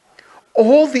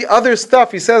 All the other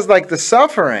stuff, he says, like the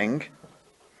suffering,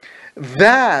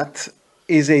 that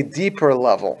is a deeper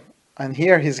level. And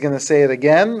here he's going to say it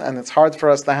again, and it's hard for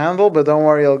us to handle, but don't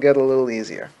worry, it'll get a little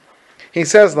easier. He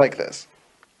says like this: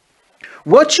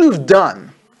 what you've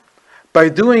done by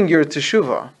doing your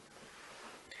teshuvah,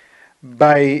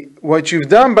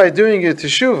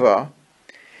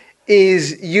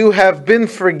 is you have been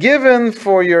forgiven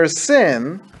for your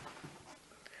sin,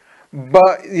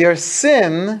 but your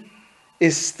sin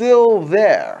is still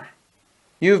there.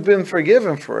 You've been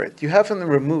forgiven for it. You haven't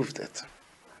removed it.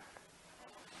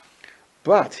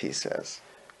 But, he says,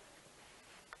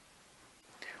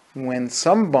 when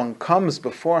someone comes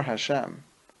before Hashem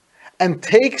and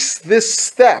takes this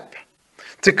step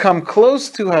to come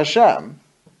close to Hashem,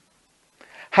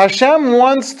 Hashem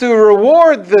wants to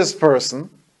reward this person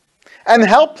and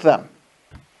help them.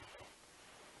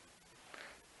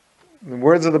 The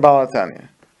words of the Baal HaTanya.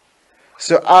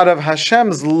 So out of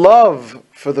Hashem's love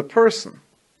for the person,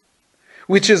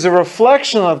 which is a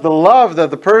reflection of the love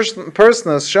that the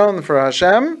person has shown for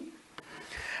Hashem,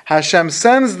 Hashem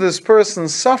sends this person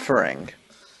suffering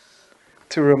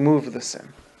to remove the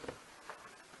sin.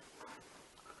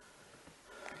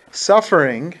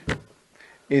 Suffering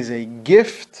is a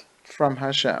gift from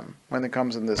Hashem when it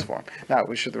comes in this form. Now,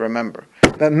 we should remember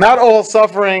that not all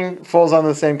suffering falls on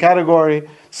the same category.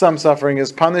 Some suffering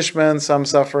is punishment. Some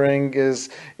suffering is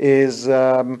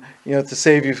to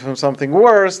save you from something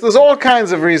worse. There's all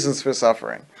kinds of reasons for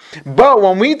suffering. But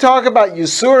when we talk about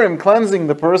Yisurim cleansing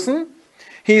the person,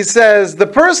 he says the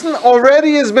person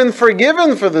already has been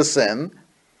forgiven for the sin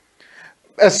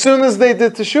as soon as they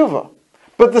did teshuvah.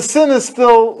 But the sin is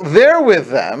still there with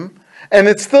them, and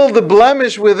it's still the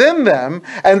blemish within them.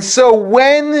 And so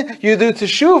when you do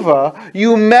teshuvah,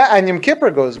 and Yom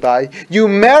Kippur goes by, you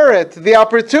merit the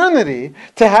opportunity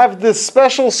to have this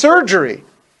special surgery,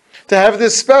 to have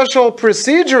this special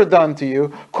procedure done to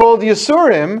you called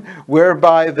Yisurim,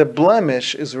 whereby the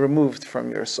blemish is removed from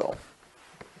your soul.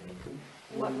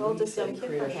 What role does Yom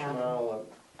Kippur have?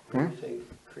 When you say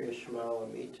Kriya Shema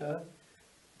Amita,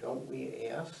 don't we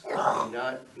ask to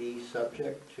not be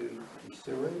subject to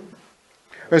Yisurim?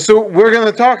 So we're going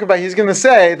to talk about, he's going to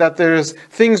say that there's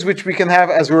things which we can have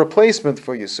as a replacement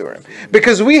for Yisurim.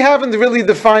 Because we haven't really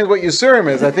defined what Yisurim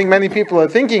is. I think many people are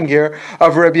thinking here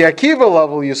of Rabbi Akiva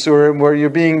level Yisurim, where you're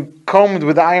being combed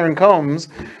with iron combs.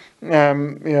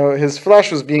 His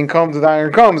flesh was being combed with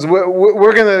iron combs.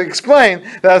 We're going to explain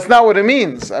that's not what it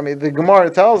means. I mean, the Gemara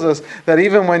tells us that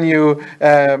even when you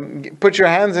put your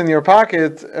hands in your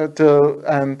pocket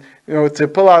to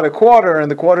pull out a quarter,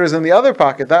 and the quarter is in the other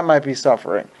pocket, that might be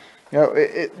suffering.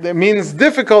 It means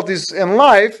difficulties in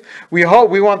life. We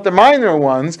want the minor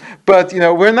ones, but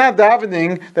we're not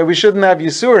davening that we shouldn't have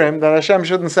Yisurim, that Hashem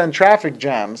shouldn't send traffic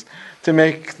jams to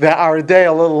make our day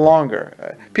a little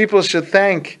longer. People should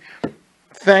thank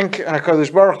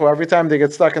HaKadosh Baruch Hu every time they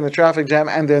get stuck in the traffic jam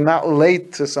and they're not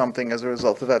late to something as a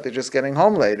result of that. They're just getting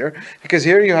home later, because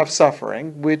here you have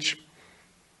suffering, which,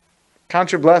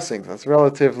 count your blessings, that's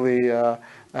relatively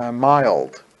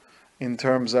mild in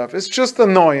terms of, it's just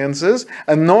annoyances.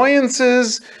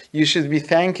 Annoyances, you should be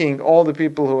thanking all the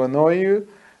people who annoy you,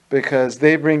 because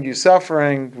they bring you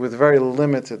suffering with very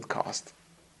limited cost.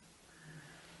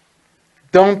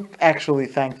 Don't actually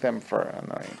thank them for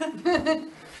annoying.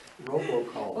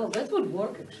 Robocall. Well, that would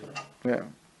work, actually.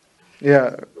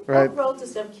 Yeah, right. What role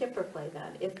does Yom Kippur play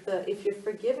then? If you're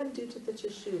forgiven due to the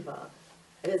teshuvah,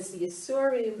 and it's the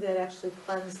Yisurim that actually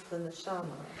cleanse the neshama.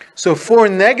 So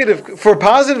for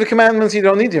positive commandments, you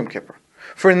don't need Yom Kippur.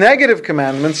 For negative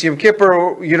commandments, Yom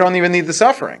Kippur, you don't even need the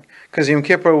suffering, because Yom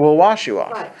Kippur will wash you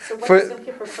off. Right, so what does Yom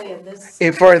Kippur play in this?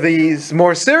 For these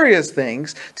more serious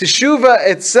things, teshuvah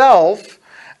itself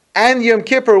and Yom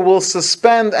Kippur will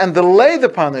suspend and delay the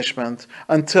punishment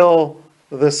until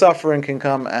the suffering can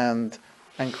come and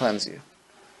cleanse you.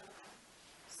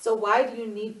 So why do you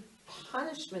need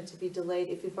punishment to be delayed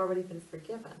if you've already been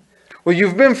forgiven? Well,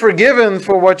 you've been forgiven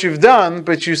for what you've done,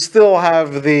 but you still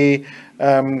have the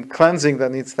cleansing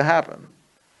that needs to happen.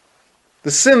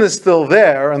 The sin is still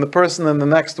there, and the person in the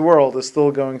next world is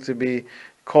still going to be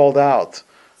called out.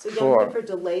 So Yom Kippur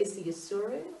delays the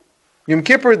Yisurim? Yom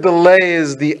Kippur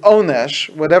delays the onesh,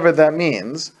 whatever that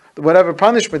means, whatever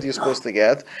punishment you're supposed to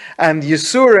get, and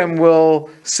Yisurim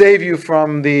will save you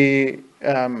from the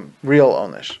real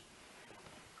onesh.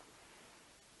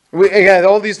 Again,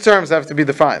 all these terms have to be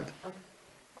defined.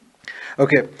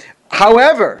 Okay.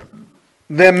 However,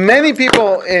 there are many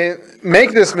people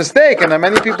make this mistake, and there are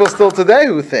many people still today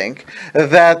who think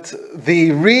that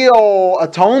the real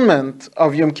atonement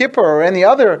of Yom Kippur or any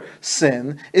other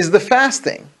sin is the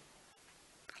fasting.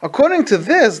 According to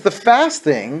this, the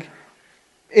fasting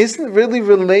isn't really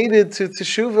related to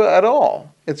Teshuvah at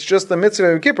all. It's just the mitzvah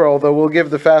of Yom Kippur, although we'll give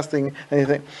the fasting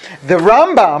anything. The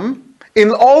Rambam,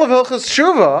 in all of Hilchos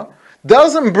Teshuvah,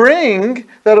 doesn't bring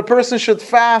that a person should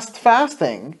fast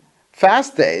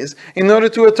days, in order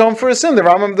to atone for a sin. The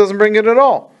Rambam doesn't bring it at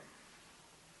all.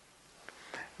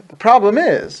 The problem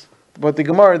is, what the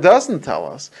Gemara doesn't tell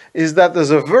us, is that there's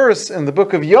a verse in the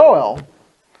book of Yoel,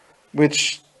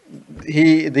 which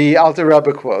the Alter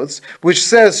Rebbe quotes, which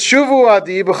says, "Shuvu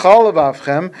adi b'chol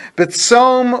avavchem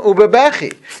b'tzom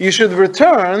u'bebechi." You should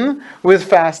return with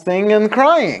fasting and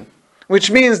crying. Which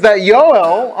means that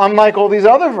Yoel, unlike all these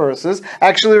other verses,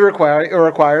 actually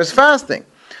requires fasting.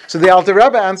 So the Alter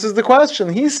Rebbe answers the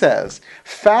question. He says,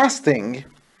 fasting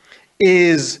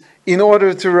is in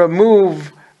order to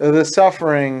remove the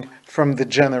suffering from the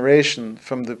generation,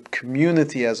 from the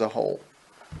community as a whole.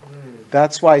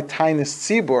 That's why Tainis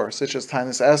Tzibur, such as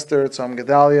Tainis Esther, Tzom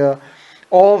Gedalia,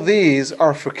 all these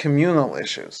are for communal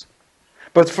issues.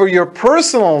 But for your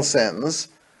personal sins,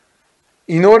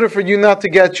 in order for you not to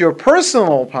get your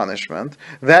personal punishment,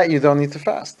 that you don't need to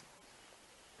fast.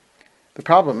 The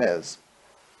problem is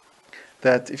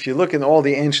that if you look in all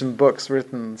the ancient books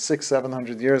written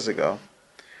 600-700 years ago,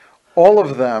 all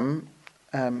of them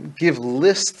give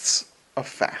lists of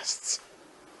fasts.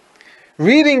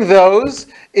 Reading those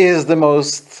is the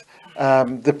most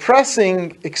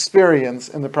depressing experience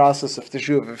in the process of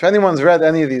teshuvah. If anyone's read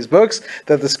any of these books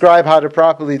that describe how to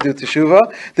properly do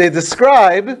teshuvah, they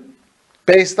describe,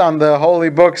 based on the holy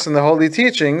books and the holy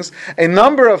teachings, a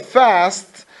number of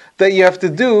fasts that you have to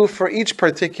do for each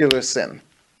particular sin.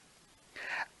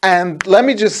 And let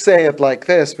me just say it like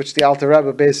this, which the Alter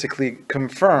Rebbe basically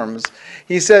confirms.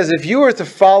 He says, if you were to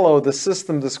follow the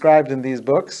system described in these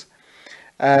books,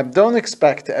 don't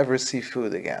expect to ever see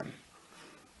food again.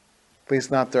 At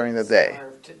least not during the day.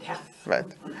 Starved to death. Right.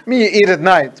 I mean, you eat at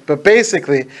night, but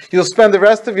basically, you'll spend the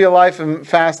rest of your life in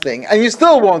fasting, and you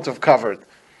still won't have covered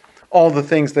all the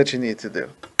things that you need to do.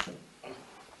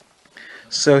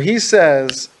 So he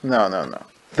says, no.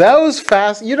 Those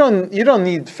fast, you don't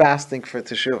need fasting for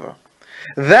teshuvah.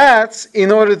 That's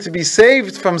in order to be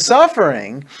saved from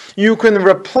suffering. You can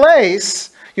replace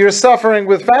your suffering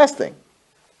with fasting.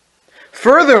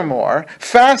 Furthermore,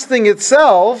 fasting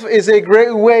itself is a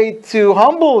great way to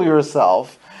humble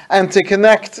yourself and to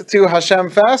connect to Hashem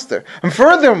faster. And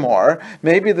furthermore,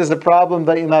 maybe there's a problem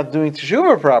that you're not doing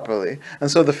teshuvah properly, and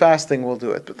so the fasting will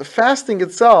do it. But the fasting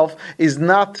itself is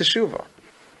not teshuvah.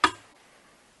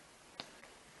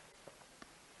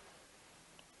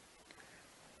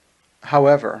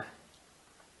 However,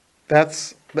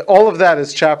 all of that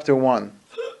is chapter 1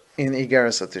 in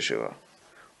Igeres HaTeshuvah.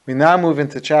 We now move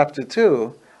into chapter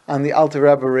 2, and the Alter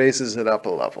Rebbe raises it up a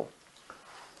level.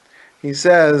 He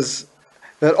says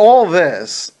that all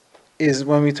this is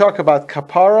when we talk about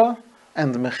kapara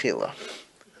and mechila,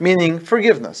 meaning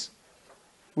forgiveness.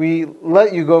 We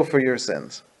let you go for your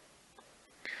sins.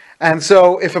 And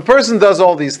so if a person does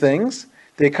all these things,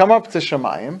 they come up to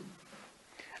Shemayim,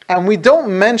 and we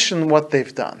don't mention what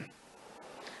they've done,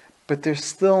 but they're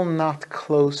still not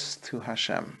close to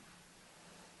Hashem.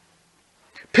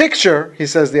 Picture, he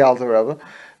says the Alter Rebbe,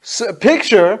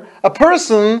 picture a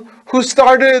person who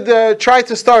tried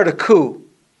to start a coup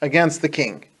against the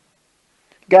king.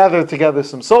 Gathered together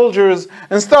some soldiers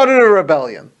and started a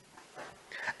rebellion.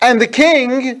 And the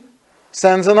king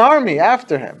sends an army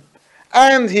after him.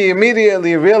 And he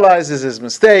immediately realizes his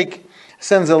mistake,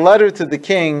 sends a letter to the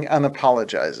king and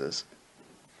apologizes.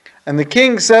 And the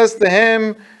king says to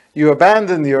him, you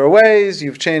abandoned your ways,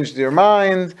 you've changed your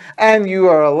mind, and you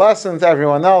are a lesson to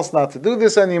everyone else not to do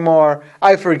this anymore.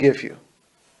 I forgive you.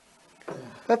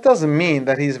 That doesn't mean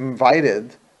that he's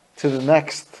invited to the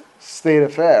next state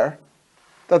affair.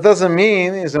 That doesn't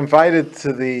mean he's invited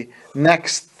to the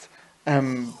next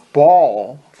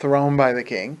ball thrown by the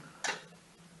king.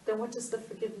 Then what does the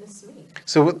forgiveness mean?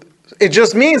 So it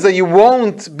just means that you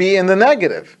won't be in the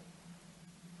negative.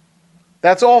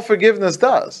 That's all forgiveness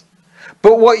does.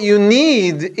 But what you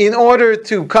need in order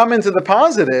to come into the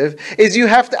positive is you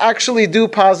have to actually do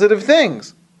positive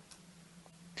things.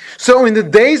 So in the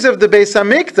days of the Beis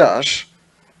Hamikdash,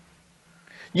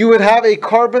 you would have a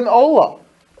korban olah.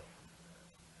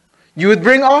 You would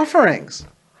bring offerings.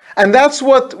 And that's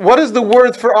what is the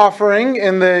word for offering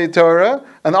in the Torah?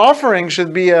 An offering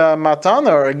should be a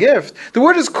matana or a gift. The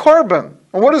word is korban.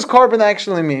 And what does korban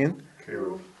actually mean?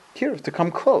 Kiruv, to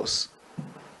come close.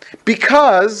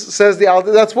 Because, says the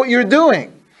Alter, that's what you're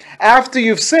doing. After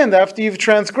you've sinned, after you've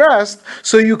transgressed,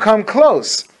 so you come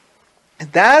close.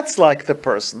 That's like the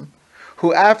person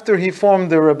who, after he formed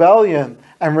the rebellion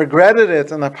and regretted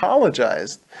it and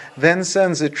apologized, then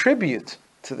sends a tribute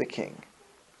to the king.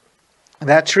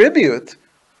 That tribute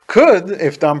could,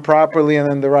 if done properly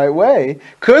and in the right way,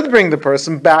 could bring the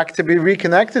person back to be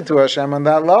reconnected to Hashem on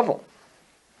that level.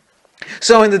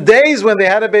 So in the days when they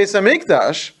had a Beis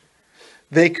Hamikdash,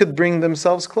 they could bring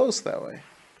themselves close that way.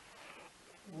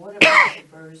 What about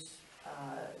the verse,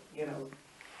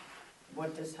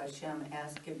 what does Hashem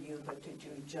ask of you but to do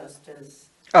just as...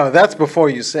 Oh, that's before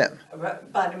you sin. But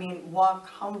I mean, walk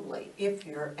humbly. If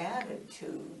your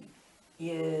attitude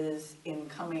is in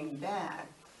coming back,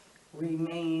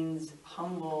 remains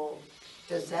humble,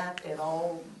 does that at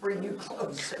all bring you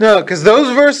closer? No, because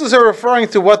those verses are referring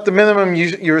to what the minimum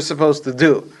you're supposed to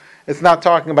do. It's not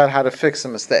talking about how to fix a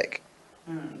mistake.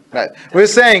 Right. We're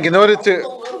saying in order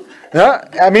to... No,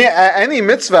 I mean, any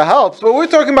mitzvah helps, but we're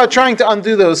talking about trying to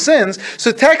undo those sins,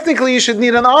 so technically you should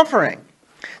need an offering.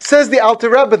 Says the Alter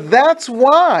Rebbe, that's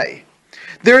why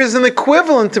there is an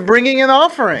equivalent to bringing an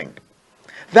offering.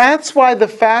 That's why the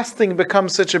fasting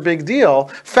becomes such a big deal.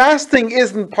 Fasting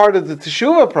isn't part of the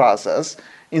teshuvah process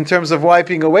in terms of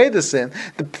wiping away the sin.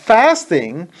 The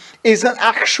fasting is an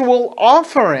actual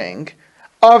offering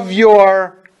of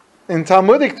your, in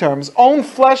Talmudic terms, own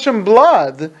flesh and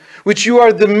blood, which you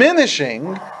are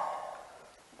diminishing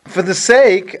for the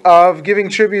sake of giving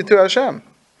tribute to Hashem.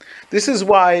 This is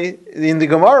why in the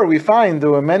Gemara we find there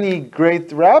were many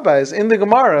great rabbis in the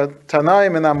Gemara,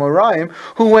 Tanaim and Amoraim,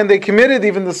 who when they committed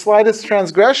even the slightest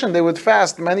transgression, they would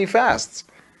fast many fasts.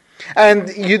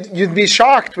 And you'd be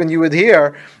shocked when you would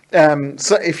hear,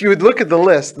 so if you would look at the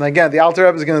list, and again, the Alter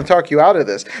Rebbe is going to talk you out of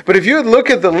this, but if you would look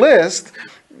at the list,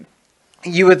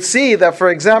 you would see that,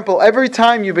 for example, every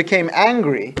time you became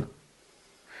angry,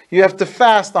 you have to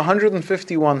fast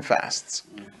 151 fasts.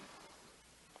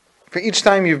 For each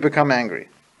time you've become angry.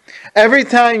 Every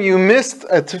time you missed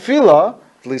a tefillah,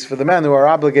 at least for the men who are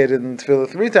obligated in tefillah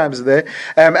 3 times a day,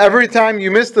 every time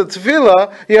you missed a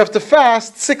tefillah, you have to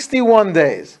fast 61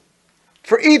 days.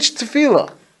 For each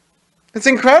tefillah. It's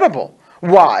incredible.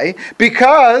 Why?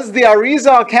 Because the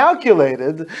Arizal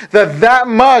calculated that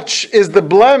much is the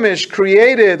blemish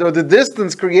created or the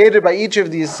distance created by each of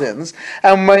these sins,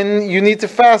 and when you need to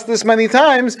fast this many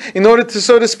times in order to,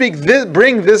 so to speak,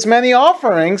 bring this many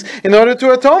offerings in order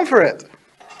to atone for it.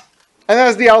 And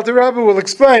as the Alter Rebbe will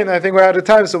explain, I think we're out of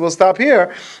time, so we'll stop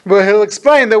here, but he'll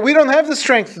explain that we don't have the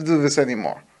strength to do this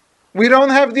anymore. We don't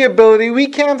have the ability, we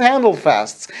can't handle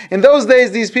fasts. In those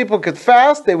days, these people could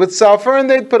fast, they would suffer, and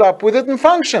they'd put up with it and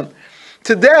function.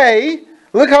 Today,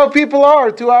 look how people are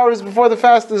 2 hours before the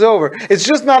fast is over. It's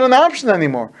just not an option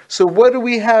anymore. So what do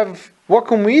we have, what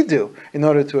can we do in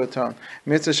order to atone?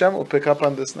 Mitzvah Hashem will pick up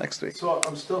on this next week. So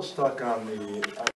I'm still stuck on the...